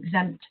you with an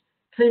exempt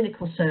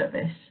clinical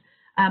service.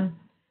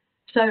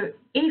 So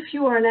if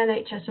you are an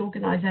NHS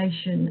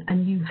organisation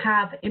and you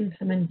have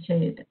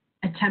implemented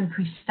a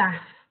temporary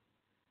staff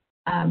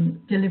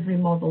delivery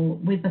model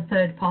with a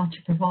third-party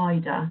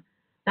provider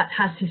that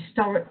has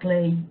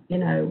historically,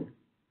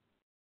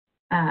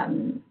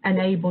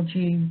 enabled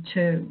you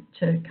to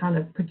kind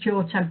of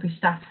procure temporary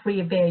staff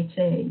free of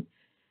VAT,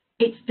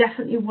 it's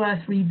definitely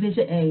worth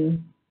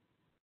revisiting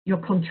your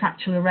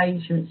contractual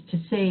arrangements to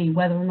see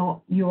whether or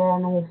not you are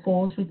on all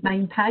fours with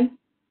main pay.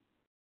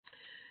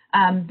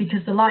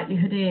 Because the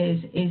likelihood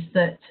is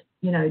that,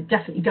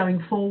 definitely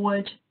going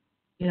forward,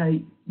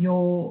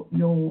 your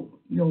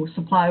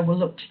supplier will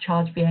look to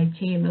charge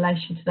VAT in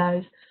relation to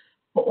those,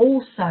 but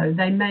also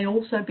they may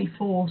also be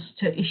forced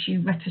to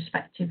issue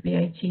retrospective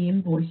VAT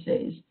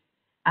invoices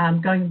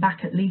going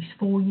back at least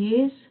 4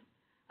 years.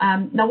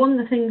 Now, one of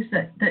the things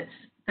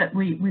that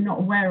we're not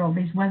aware of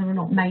is whether or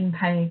not main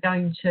pay are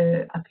going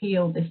to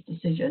appeal this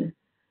decision,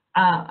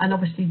 and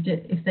obviously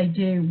if they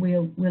do,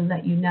 we'll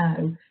let you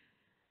know.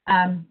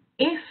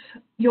 If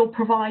your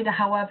provider,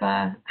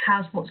 however,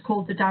 has what's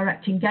called the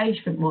direct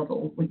engagement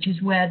model, which is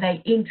where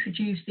they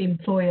introduce the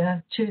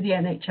employer to the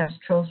NHS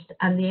Trust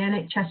and the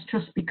NHS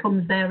Trust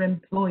becomes their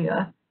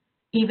employer,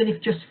 even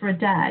if just for a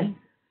day,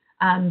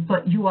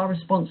 but you are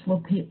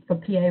responsible for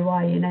PAY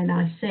and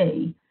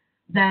NIC,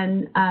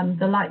 then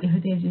the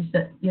likelihood is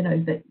that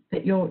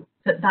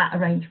that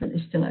arrangement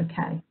is still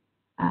okay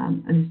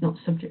and is not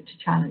subject to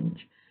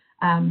challenge.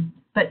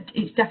 But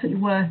it's definitely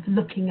worth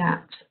looking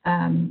at,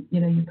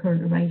 your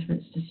current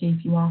arrangements to see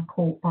if you are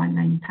caught by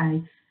main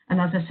pay.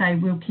 And as I say,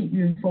 we'll keep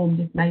you informed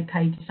if main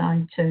pay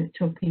decide to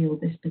appeal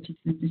this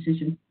particular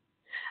decision.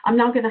 I'm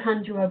now going to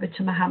hand you over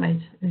to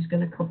Mohammed, who's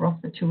going to cover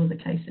off the 2 other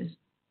cases.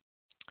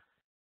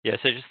 Yeah,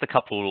 so just a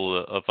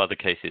couple of other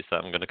cases that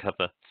I'm going to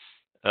cover.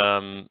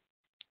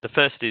 The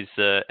first is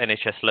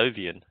NHS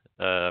Lothian,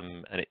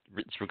 and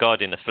it's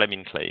regarding a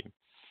Fleming claim.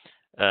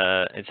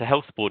 It's a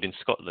health board in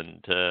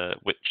Scotland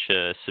which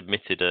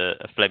submitted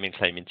a Fleming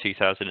claim in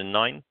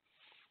 2009,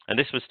 and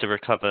this was to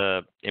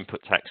recover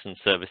input tax on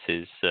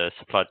services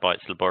supplied by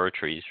its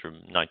laboratories from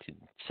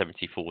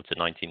 1974 to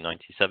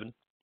 1997.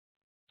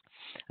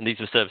 And these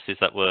were services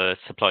that were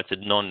supplied to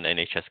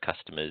non-NHS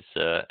customers,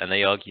 and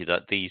they argue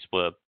that these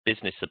were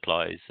business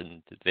supplies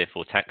and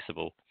therefore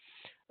taxable.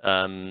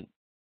 But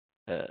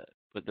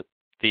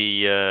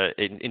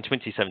in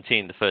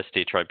 2017, the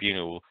first-tier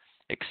tribunal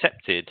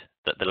accepted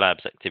that the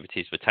lab's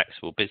activities were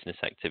taxable business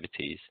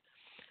activities,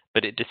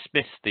 but it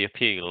dismissed the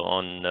appeal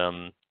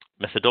on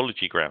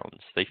methodology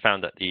grounds. They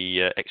found that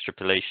the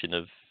extrapolation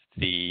of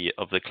the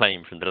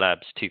claim from the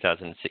lab's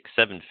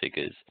 2006-7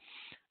 figures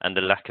and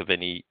the lack of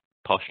any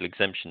partial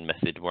exemption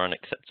method were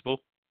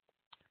unacceptable.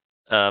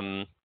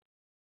 But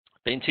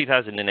in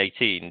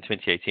 2018,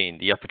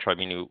 the upper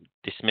tribunal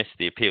dismissed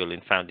the appeal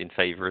and found in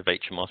favour of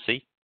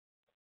HMRC.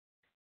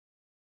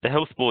 The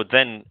health board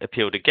then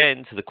appealed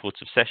again to the Court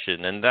of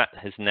Session, and that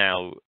has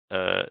now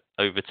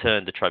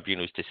overturned the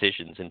tribunal's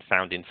decisions and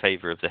found in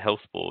favour of the health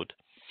board,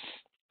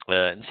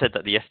 and said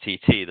that the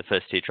FTT, the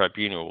first-tier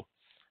tribunal,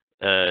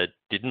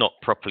 did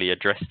not properly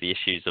address the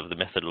issues of the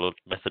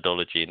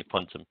methodology and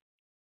quantum.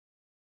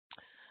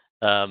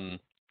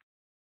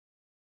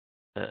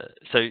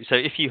 So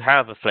if you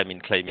have a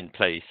Fleming claim in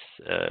place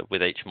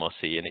with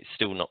HMRC and it's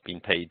still not been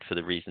paid for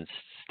the reasons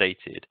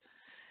stated,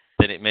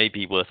 then it may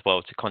be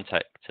worthwhile to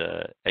contact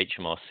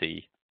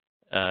HMRC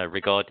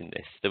regarding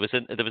this. There was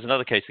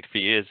another case a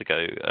few years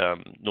ago,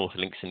 North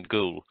Links and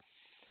Goole,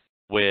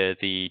 where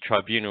the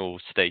tribunal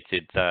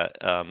stated that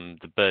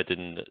the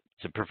burden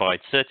to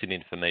provide certain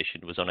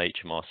information was on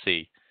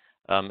HMRC,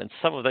 and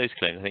some of those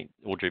claims, I think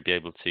Audrey will be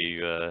able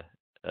to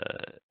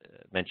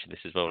mention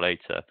this as well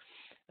later.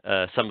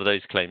 Some of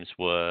those claims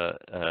were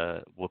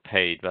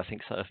paid, but I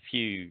think a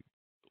few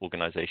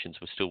organisations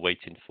were still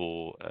waiting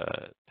for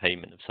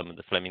payment of some of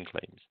the Fleming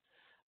claims.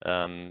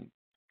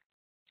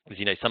 As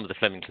you know, some of the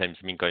Fleming claims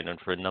have been going on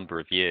for a number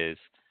of years,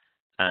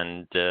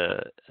 and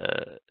the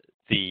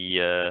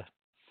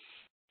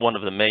one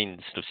of the main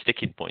sort of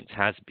sticking points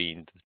has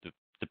been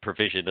the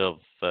provision of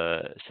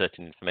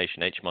certain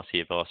information. HMRC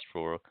have asked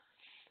for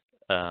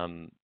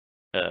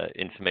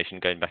information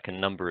going back a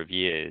number of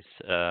years,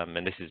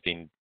 and this has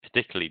been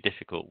particularly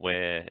difficult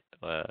where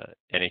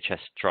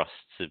NHS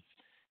trusts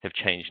have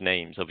changed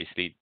names.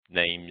 Obviously,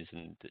 names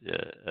and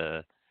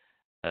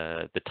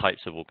the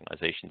types of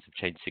organisations have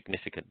changed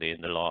significantly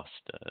in the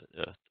last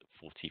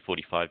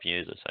 45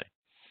 years or so.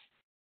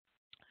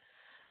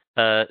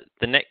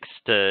 The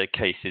next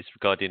case is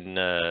regarding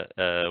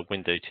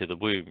window to the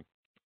womb,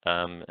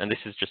 and this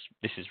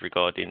is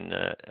regarding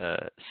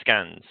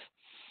scans.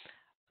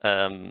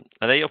 And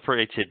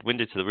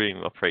window to the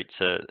womb operates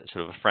a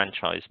sort of a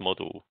franchise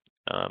model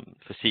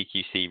for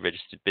CQC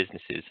registered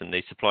businesses, and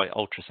they supply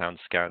ultrasound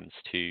scans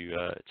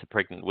to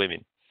pregnant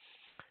women.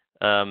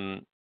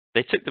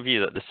 They took the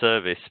view that the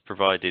service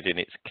provided in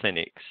its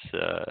clinics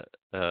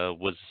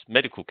was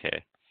medical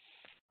care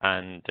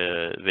and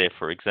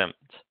therefore exempt.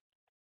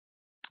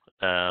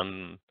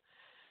 And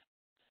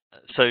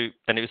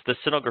it was the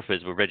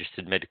sonographers were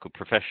registered medical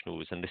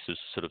professionals, and this was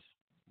sort of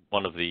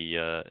one of the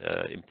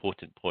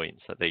important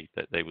points that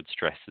they would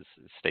stress as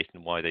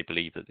stating why they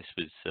believe that this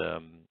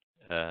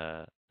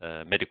was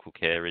medical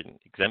care and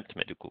exempt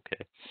medical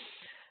care.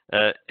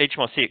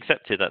 HMRC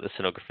accepted that the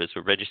sonographers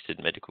were registered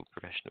medical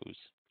professionals,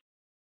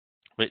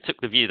 but it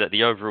took the view that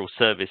the overall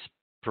service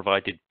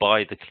provided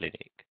by the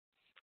clinic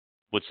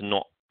was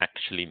not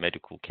actually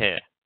medical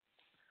care.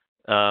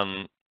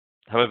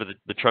 However,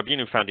 the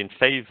tribunal found in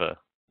favour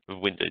of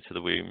window to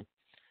the womb,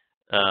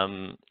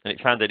 and it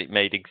found that it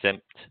made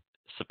exempt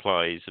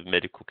supplies of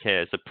medical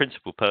care as the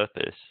principal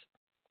purpose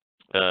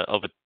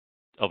of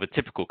a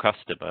typical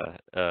customer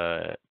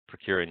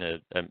procuring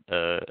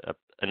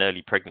an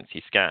early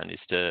pregnancy scan is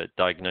to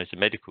diagnose a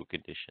medical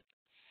condition.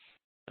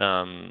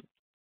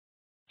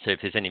 So if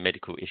there's any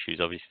medical issues,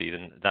 obviously,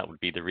 then that would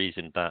be the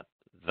reason that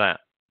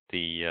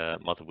the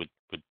mother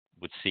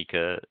would seek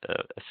a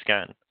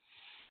scan.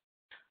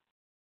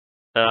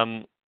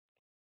 And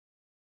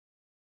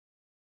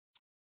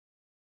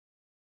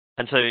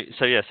so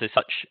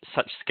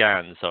such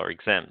scans are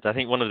exempt. I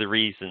think one of the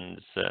reasons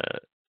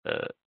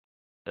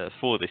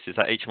for this is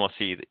that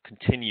HMRC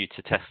continue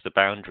to test the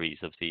boundaries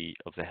of the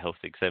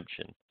health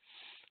exemption.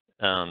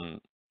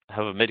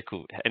 However,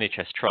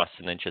 NHS trusts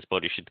and NHS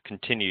bodies should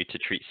continue to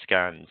treat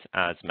scans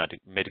as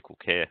medical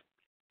care.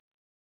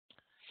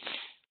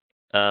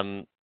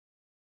 I'll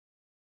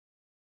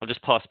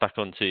just pass back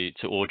on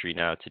to Audrey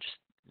now to just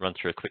run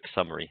through a quick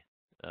summary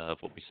of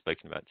what we've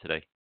spoken about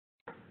today.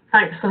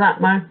 Thanks for that,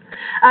 Mo.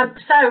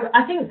 So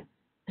I think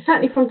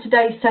certainly from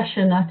today's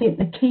session, I think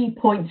the key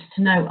points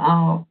to note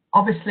are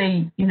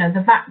obviously,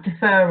 the VAT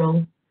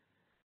deferral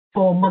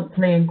for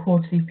monthly and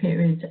quarterly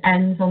periods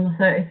ends on the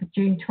 30th of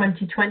June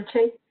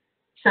 2020.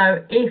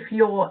 So if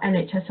your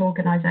NHS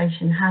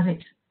organisation has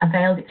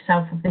availed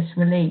itself of this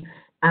relief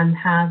and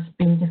has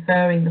been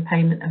deferring the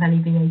payment of any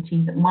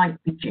VAT that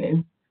might be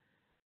due,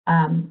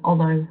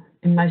 although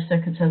in most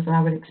circumstances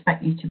I would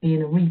expect you to be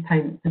in a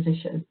repayment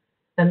position,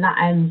 then that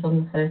ends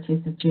on the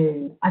 30th of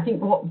June. I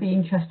think what would be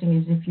interesting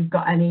is if you've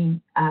got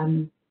any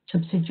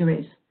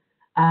subsidiaries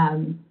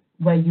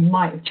where you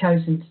might have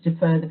chosen to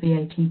defer the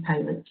VAT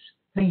payments,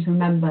 please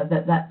remember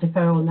that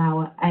deferral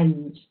now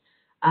ends,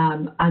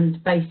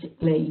 and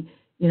basically,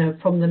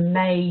 from the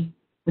May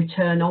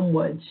return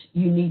onwards,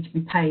 you need to be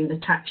paying the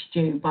tax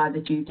due by the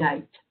due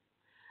date.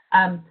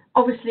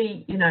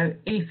 Obviously,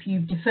 if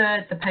you've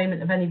deferred the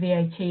payment of any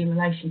VAT in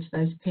relation to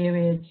those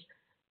periods,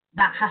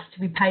 that has to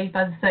be paid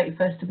by the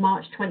 31st of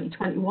March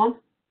 2021.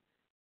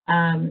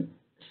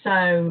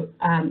 So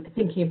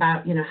thinking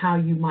about, how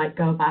you might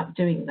go about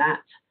doing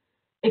that.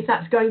 If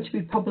that's going to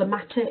be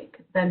problematic,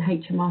 then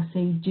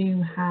HMRC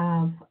do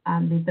have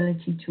the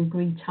ability to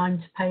agree time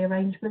to pay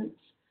arrangements.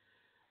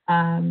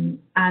 And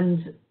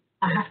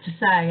I have to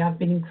say, I've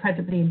been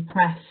incredibly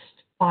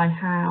impressed by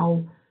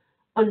how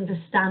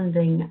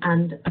understanding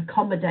and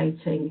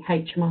accommodating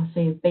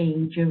HMRC have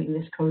been during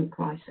this current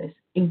crisis.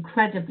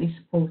 Incredibly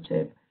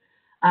supportive.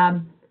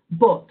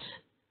 But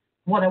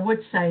what I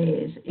would say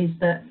is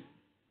that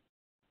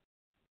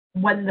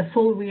when the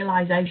full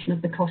realisation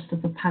of the cost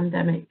of the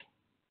pandemic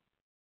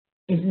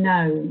is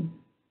known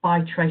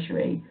by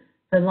Treasury,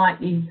 the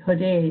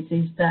likelihood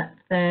is that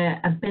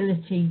their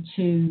ability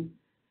to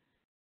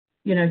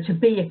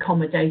be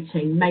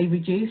accommodating may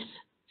reduce.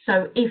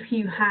 So if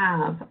you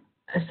have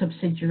a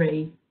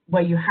subsidiary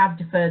where you have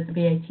deferred the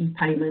VAT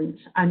payments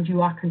and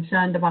you are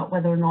concerned about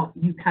whether or not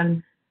you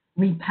can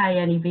repay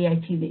any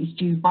VAT that is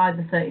due by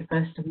the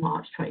 31st of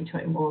March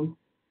 2021,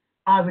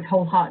 I would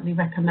wholeheartedly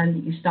recommend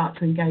that you start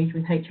to engage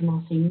with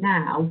HMRC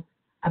now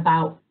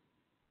about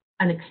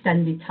an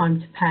extended time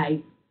to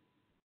pay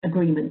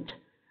agreement,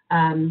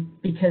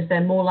 because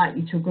they're more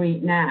likely to agree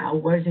it now,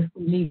 whereas if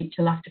we leave it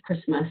till after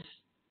Christmas,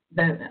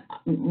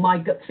 my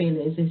gut feel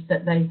is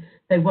that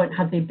they won't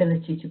have the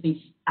ability to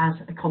be as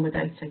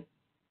accommodating.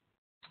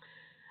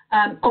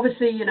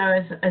 Obviously,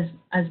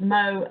 as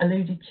Mo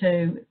alluded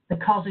to, the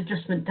COS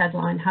adjustment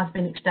deadline has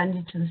been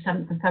extended to the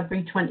 7th of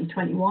February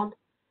 2021.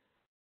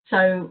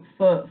 So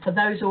for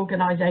those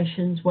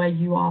organisations where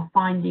you are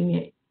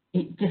finding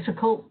it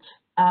difficult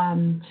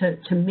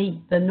to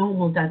meet the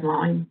normal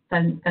deadline,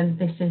 then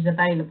this is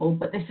available.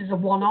 But this is a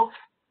one-off.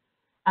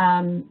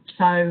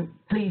 So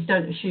please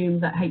don't assume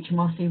that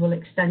HMRC will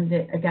extend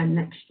it again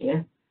next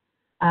year.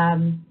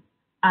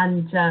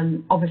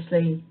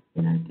 Obviously,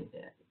 you know,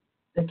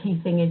 the key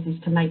thing is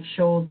to make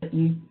sure that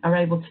you are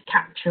able to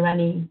capture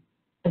any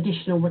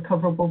additional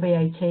recoverable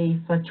VAT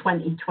for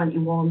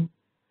 2021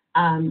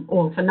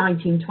 or for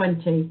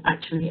 1920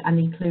 actually, and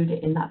include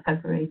it in that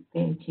February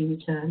VAT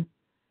return.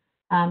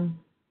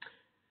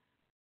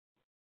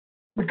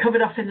 We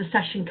covered off in the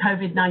session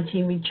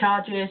COVID-19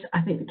 recharges.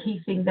 I think the key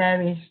thing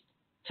there is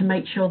to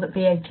make sure that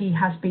VAT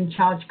has been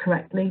charged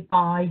correctly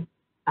by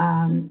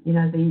you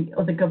know, the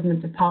other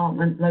government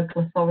department,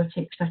 local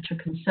authority, etc.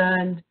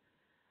 concerned.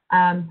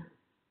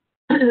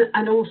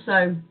 And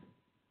also,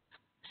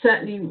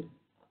 certainly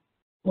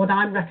what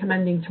I'm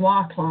recommending to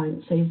our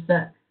clients is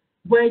that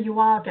where you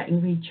are getting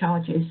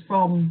recharges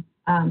from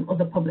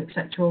other public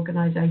sector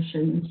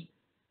organisations,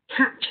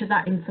 capture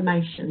that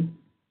information,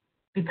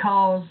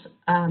 because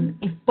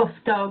if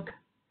BUFDUG,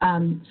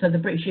 so the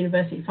British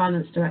University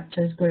Finance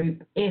Directors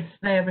Group, if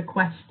their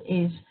request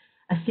is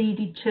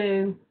acceded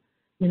to,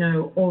 you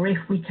know, or if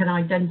we can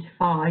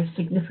identify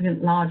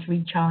significant large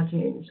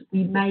recharges,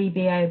 we may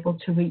be able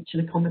to reach an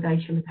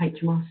accommodation with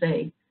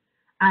HMRC.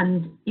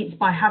 And it's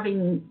by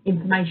having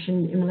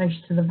information in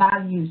relation to the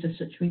values of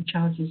such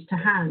recharges to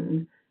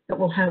hand that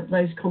will help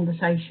those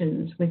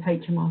conversations with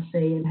HMRC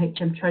and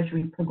HM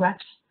Treasury progress.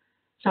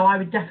 So I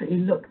would definitely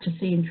look to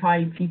see and try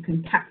if you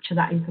can capture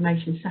that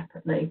information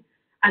separately.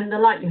 And the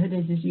likelihood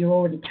is you're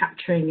already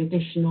capturing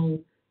additional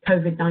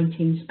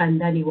COVID-19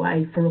 spend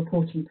anyway for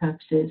reporting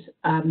purposes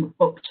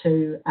up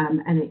to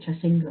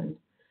NHS England.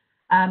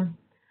 And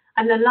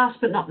then last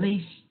but not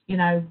least, you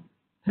know,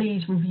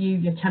 please review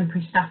your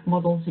temporary staff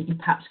models that you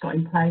perhaps got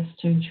in place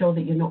to ensure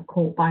that you're not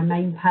caught by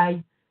main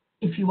pay.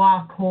 If you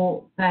are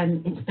caught,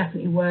 then it's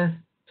definitely worth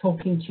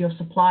talking to your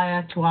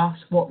supplier to ask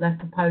what their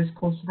proposed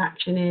course of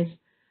action is,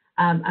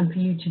 and for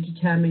you to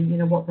determine, you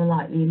know, what the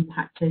likely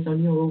impact is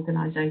on your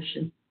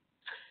organisation.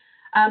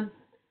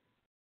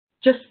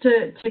 Just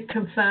to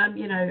confirm,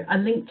 you know, a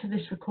link to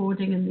this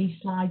recording and these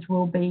slides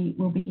will be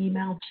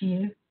emailed to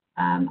you,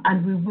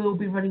 and we will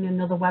be running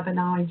another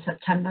webinar in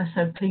September,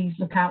 so please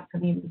look out for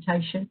the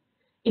invitation.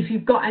 If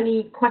you've got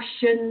any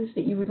questions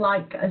that you would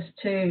like us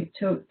to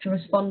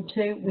respond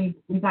to,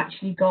 we've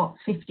actually got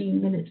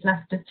 15 minutes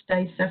left of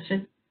today's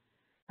session.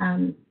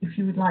 If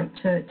you would like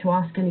to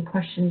ask any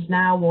questions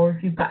now, or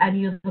if you've got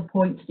any other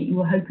points that you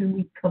were hoping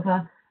we'd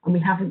cover and we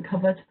haven't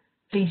covered,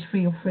 please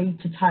feel free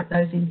to type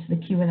those into the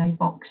Q&A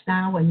box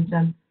now, and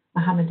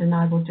Mohammed and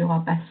I will do our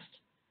best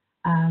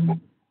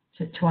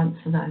to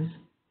answer those.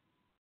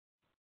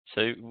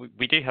 So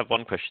we do have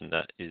one question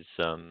that is,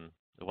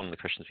 one of the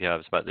questions we have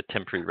is about the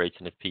temporary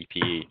rating of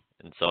PPE,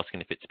 and it's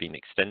asking if it's been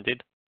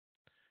extended.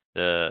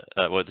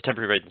 Well, the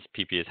temporary rating of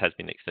PPE has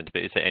been extended,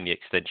 but is there any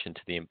extension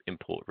to the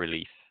import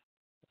relief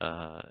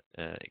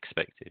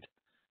expected?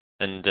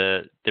 And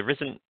there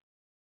isn't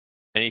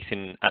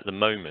anything at the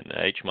moment.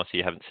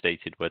 HMRC haven't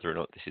stated whether or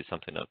not this is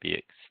something that will be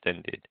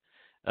extended.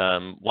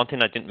 One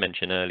thing I didn't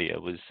mention earlier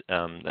was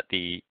that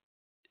the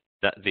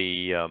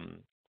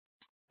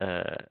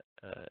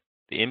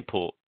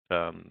import,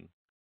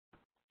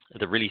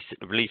 the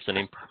reliefs on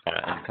import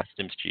and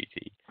customs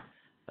duty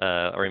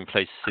are in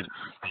place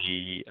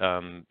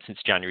since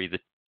January the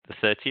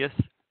 30th.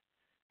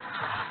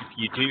 If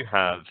you do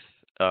have,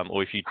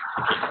 or if you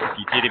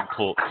did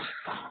import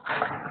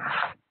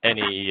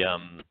any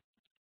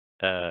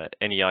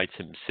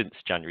items since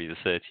January the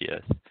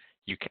 30th,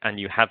 and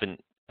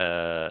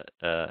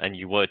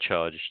you were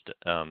charged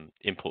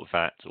import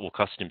VAT or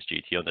customs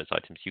duty on those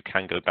items, you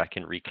can go back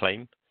and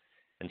reclaim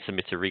and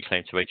submit a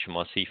reclaim to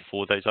HMRC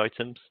for those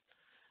items.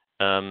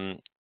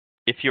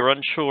 If you're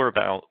unsure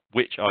about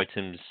which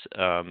items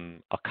are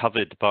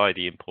covered by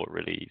the import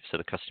relief, so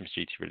the customs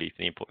duty relief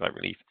and the import VAT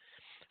relief,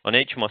 on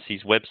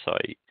HMRC's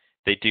website,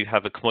 they do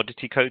have a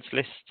commodity codes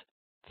list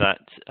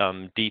that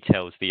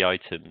details the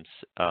items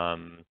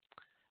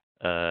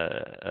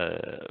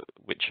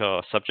which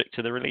are subject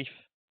to the relief.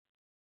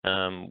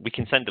 We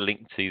can send a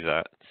link to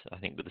that, I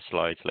think, with the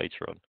slides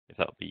later on, if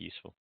that would be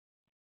useful.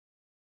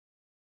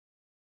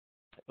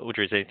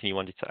 Audrey, is there anything you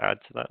wanted to add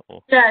to that?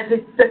 Or? Yeah,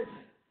 it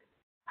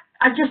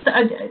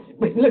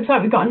looks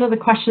like we've got another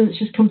question that's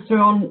just come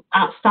through on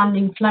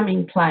outstanding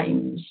Fleming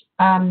claims.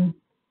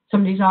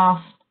 Somebody's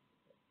asked,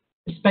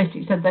 it's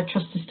basically said their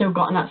trust has still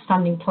got an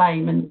outstanding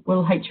claim, and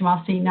will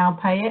HMRC now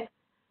pay it?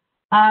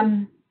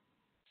 I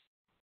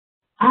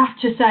have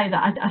to say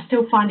that I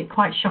still find it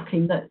quite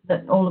shocking that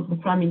all of the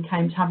Fleming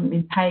claims haven't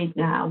been paid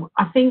now.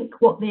 I think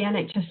what the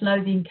NHS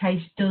loathing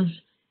case does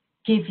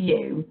give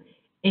you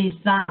is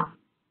that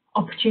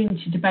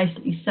opportunity to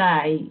basically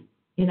say,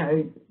 you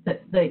know,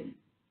 that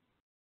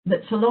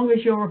so long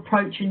as your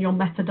approach and your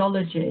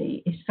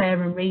methodology is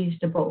fair and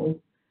reasonable,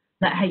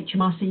 that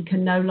HMRC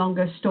can no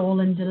longer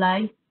stall and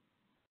delay.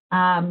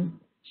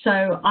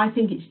 So I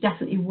think it's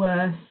definitely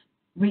worth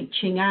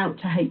reaching out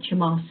to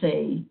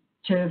HMRC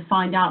to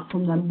find out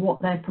from them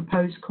what their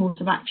proposed course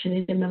of action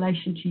is in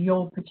relation to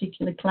your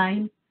particular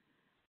claim.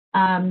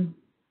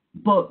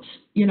 But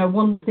you know,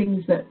 one of the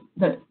things that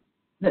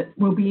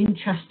will be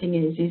interesting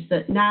is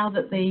that now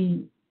that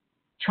the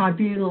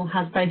tribunal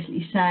has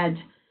basically said,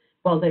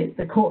 well,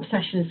 the court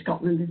session in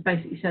Scotland has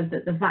basically said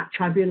that the VAT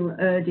tribunal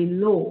erred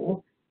in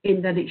law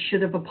in that it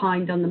should have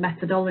opined on the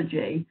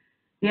methodology.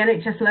 The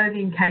NHS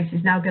Lothian case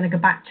is now going to go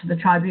back to the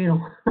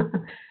tribunal.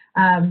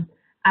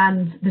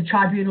 And the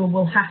tribunal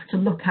will have to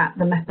look at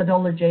the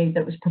methodology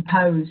that was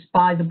proposed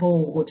by the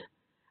board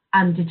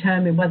and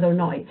determine whether or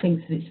not it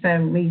thinks that it's fair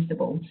and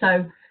reasonable.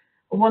 So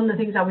one of the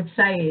things I would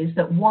say is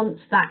that once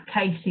that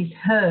case is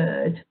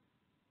heard,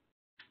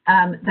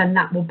 then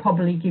that will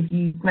probably give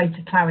you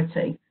greater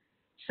clarity.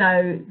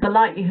 So the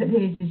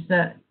likelihood is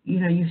that,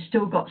 you know, you've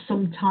still got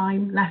some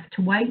time left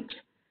to wait,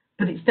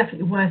 but it's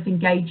definitely worth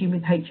engaging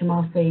with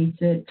HMRC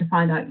to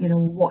find out, you know,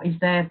 what is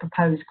their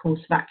proposed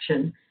course of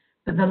action.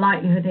 But the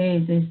likelihood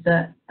is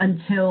that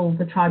until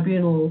the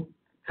tribunal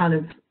kind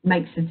of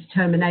makes a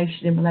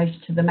determination in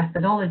relation to the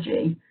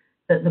methodology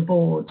that the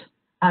board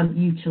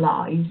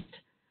utilised,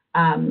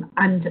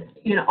 and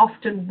you know,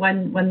 often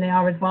when they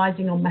are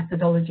advising on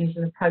methodologies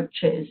and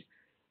approaches,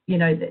 you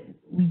know, that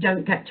we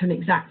don't get to an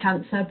exact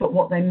answer, but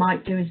what they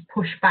might do is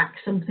push back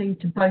something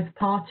to both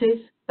parties,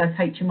 both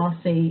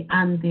HMRC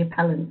and the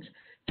appellant,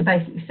 to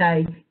basically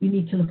say, you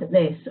need to look at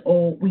this,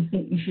 or we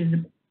think you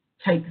should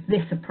take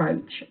this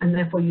approach, and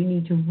therefore you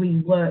need to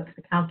rework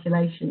the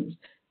calculations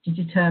to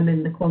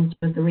determine the quantum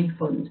of the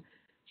refund.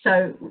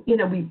 So, you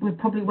know, we're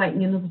probably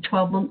waiting another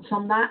 12 months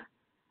on that,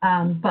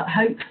 but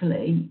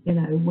hopefully, you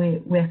know,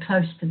 we're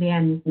close to the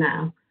end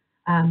now.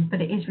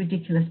 But it is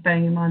ridiculous,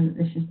 bearing in mind that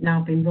this has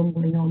now been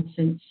rumbling on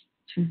since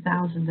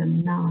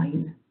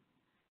 2009.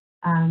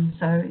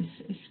 So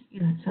it's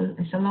you know,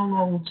 it's a long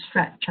old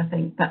stretch, I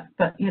think. But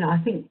you know, I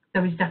think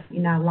there is definitely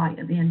now light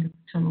at the end of the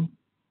tunnel.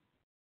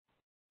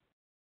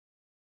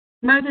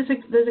 Mo,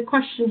 there's a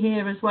question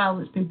here as well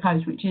that's been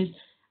posed, which is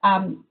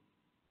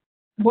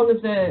one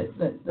of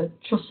the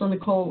trusts on the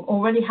call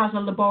already has a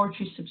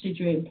laboratory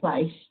subsidiary in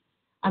place,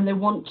 and they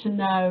want to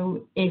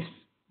know if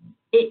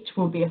it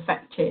will be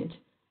affected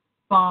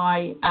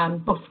by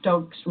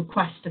Buffdog's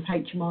request of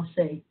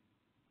HMRC.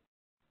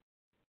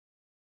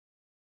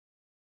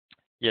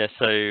 Yeah,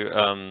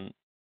 so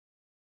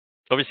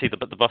obviously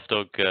the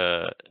Buffdog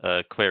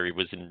query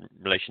was in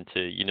relation to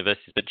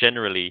universities, but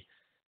generally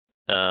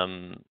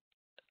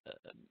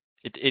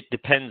it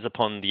depends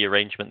upon the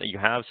arrangement that you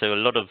have. So a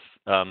lot of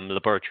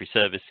laboratory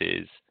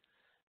services,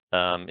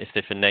 if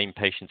they're for named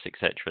patients,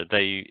 etc.,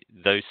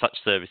 those such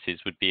services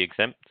would be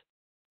exempt.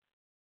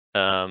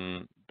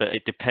 But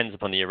it depends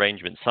upon the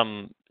arrangement.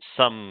 Some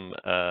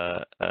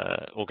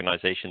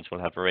organisations will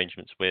have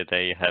arrangements where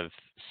they have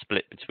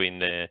split between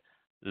their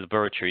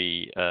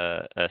laboratory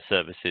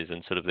services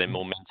and sort of their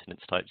more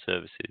maintenance type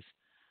services,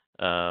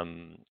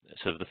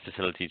 sort of the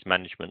facilities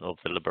management of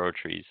the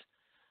laboratories.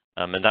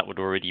 And that would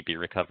already be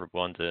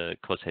recoverable under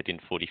COS heading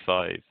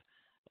 45.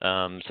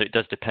 So it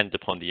does depend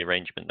upon the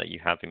arrangement that you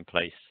have in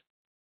place.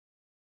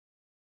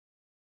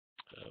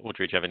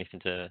 Audrey, do you have anything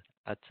to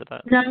add to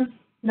that?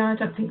 No, I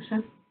don't think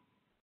so.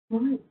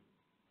 Right.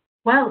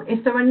 Well,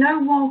 if there are no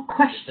more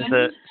questions...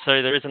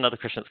 So there is another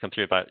question that's come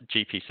through about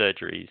GP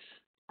surgeries.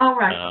 All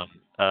right.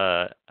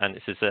 And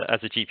it says,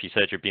 as a GP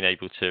surgery, being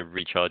able to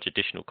recharge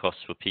additional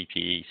costs for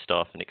PPE,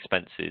 staff and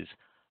expenses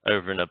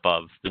over and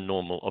above the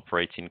normal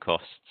operating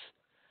costs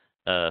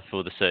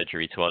for the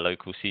surgery to our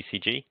local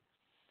CCG.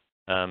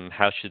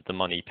 How should the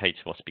money paid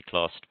to us be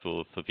classed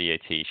for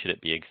VAT? Should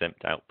it be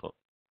exempt output?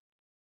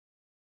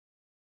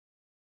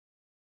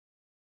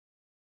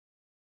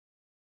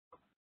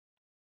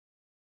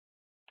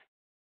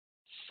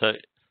 So,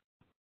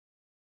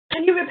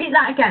 can you repeat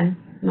that again?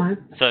 No.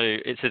 So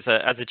it says,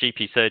 as a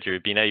GP surgery,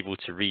 being able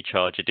to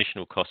recharge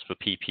additional costs for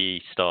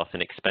PPE, staff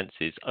and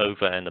expenses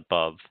over and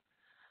above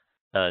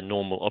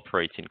normal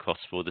operating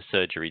costs for the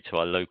surgery to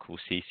our local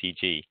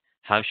CCG.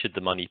 How should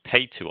the money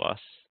paid to us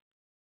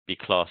be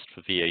classed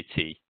for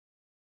VAT?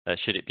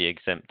 Should it be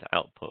exempt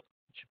output?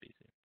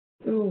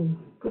 Oh,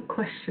 good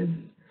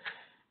question.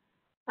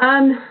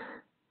 I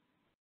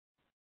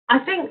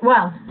think,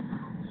 well,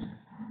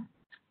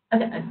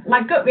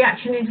 my gut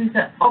reaction is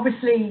that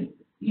obviously,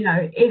 you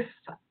know, if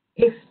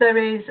there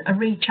is a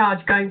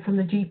recharge going from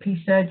the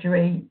GP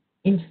surgery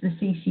into the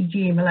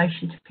CCG in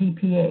relation to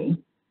PPE,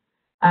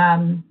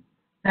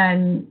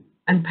 then,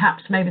 and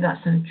perhaps maybe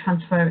that's a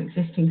transfer of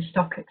existing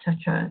stock,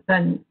 etc.,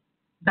 then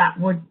that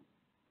would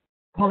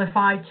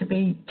qualify to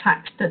be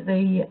taxed at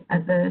the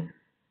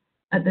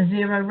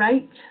zero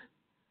rate.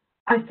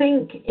 I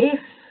think if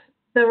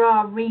there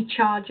are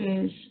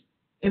recharges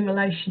in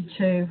relation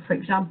to, for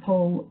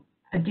example,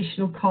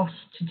 additional costs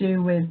to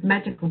do with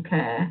medical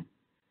care,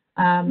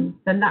 then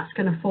that's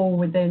going to fall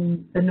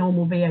within the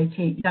normal VAT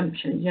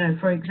exemption. You know,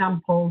 for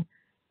example,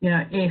 you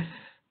know, if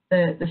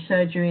the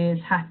surgery has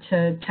had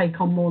to take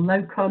on more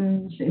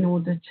locums in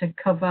order to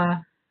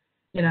cover,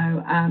 you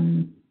know,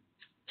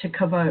 to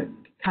cover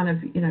kind of,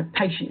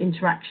 patient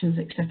interactions,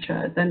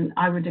 etc., then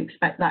I would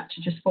expect that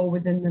to just fall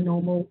within the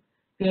normal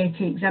VAT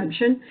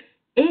exemption.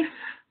 If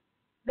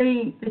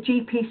the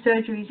GP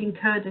surgery's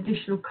incurred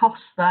additional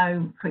costs,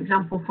 though, for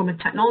example, from a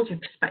technology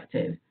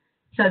perspective,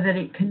 so that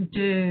it can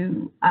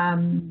do,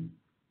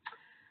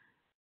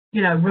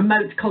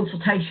 remote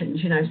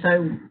consultations,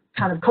 so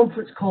kind of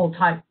conference call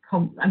type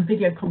and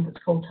video conference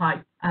call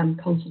type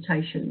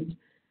consultations.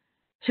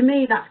 To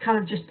me, that's kind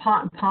of just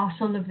part and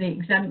parcel of the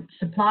exempt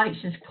supply.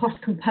 It's just cost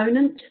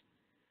component.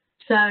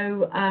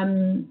 So,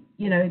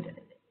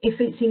 if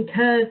it's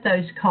incurred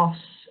those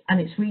costs and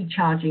it's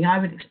recharging, I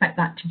would expect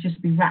that to just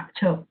be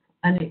wrapped up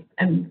and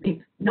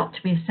it not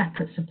to be a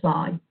separate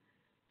supply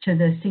to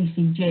the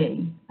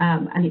CCG,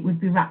 and it would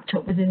be wrapped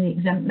up within the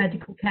exempt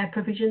medical care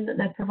provision that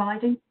they're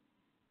providing.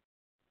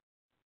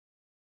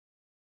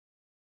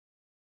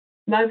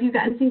 Mo, have you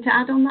got anything to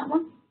add on that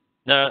one?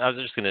 No, I was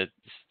just going to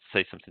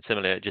say something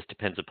similar. It just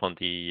depends upon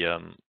the,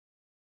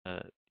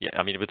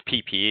 I mean, with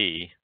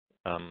PPE,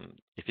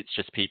 if it's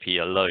just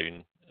PPE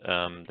alone,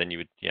 then you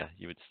would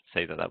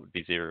say that would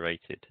be zero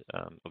rated.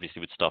 Obviously,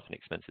 with staff and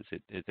expenses,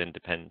 it then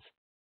depends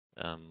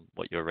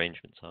what your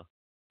arrangements are.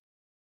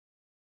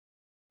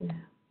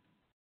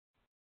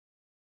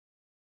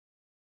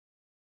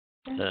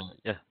 No,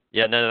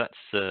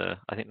 that's.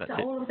 I think that's it.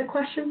 All of the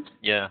questions?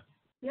 Yeah.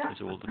 Yeah.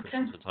 Those are all the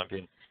questions for the time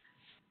being.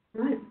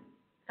 Right.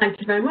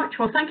 Thank you very much.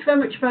 Well, thank you very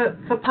much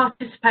for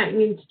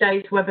participating in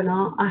today's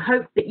webinar. I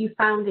hope that you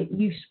found it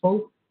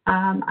useful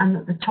and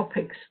that the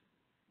topics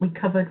we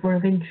covered were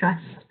of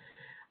interest.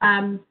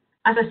 As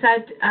I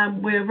said,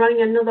 we're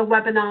running another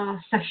webinar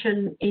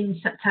session in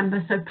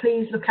September, so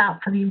please look out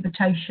for the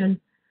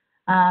invitation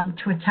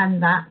to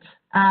attend that.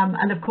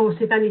 And of course,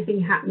 if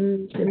anything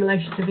happens in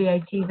relation to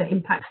VAT that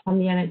impacts on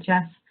the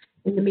NHS,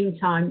 in the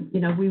meantime,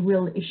 we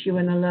will issue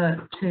an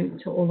alert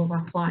to all of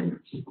our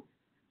clients.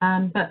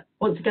 But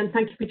once again,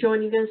 thank you for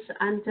joining us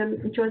and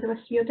enjoy the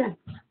rest of your day.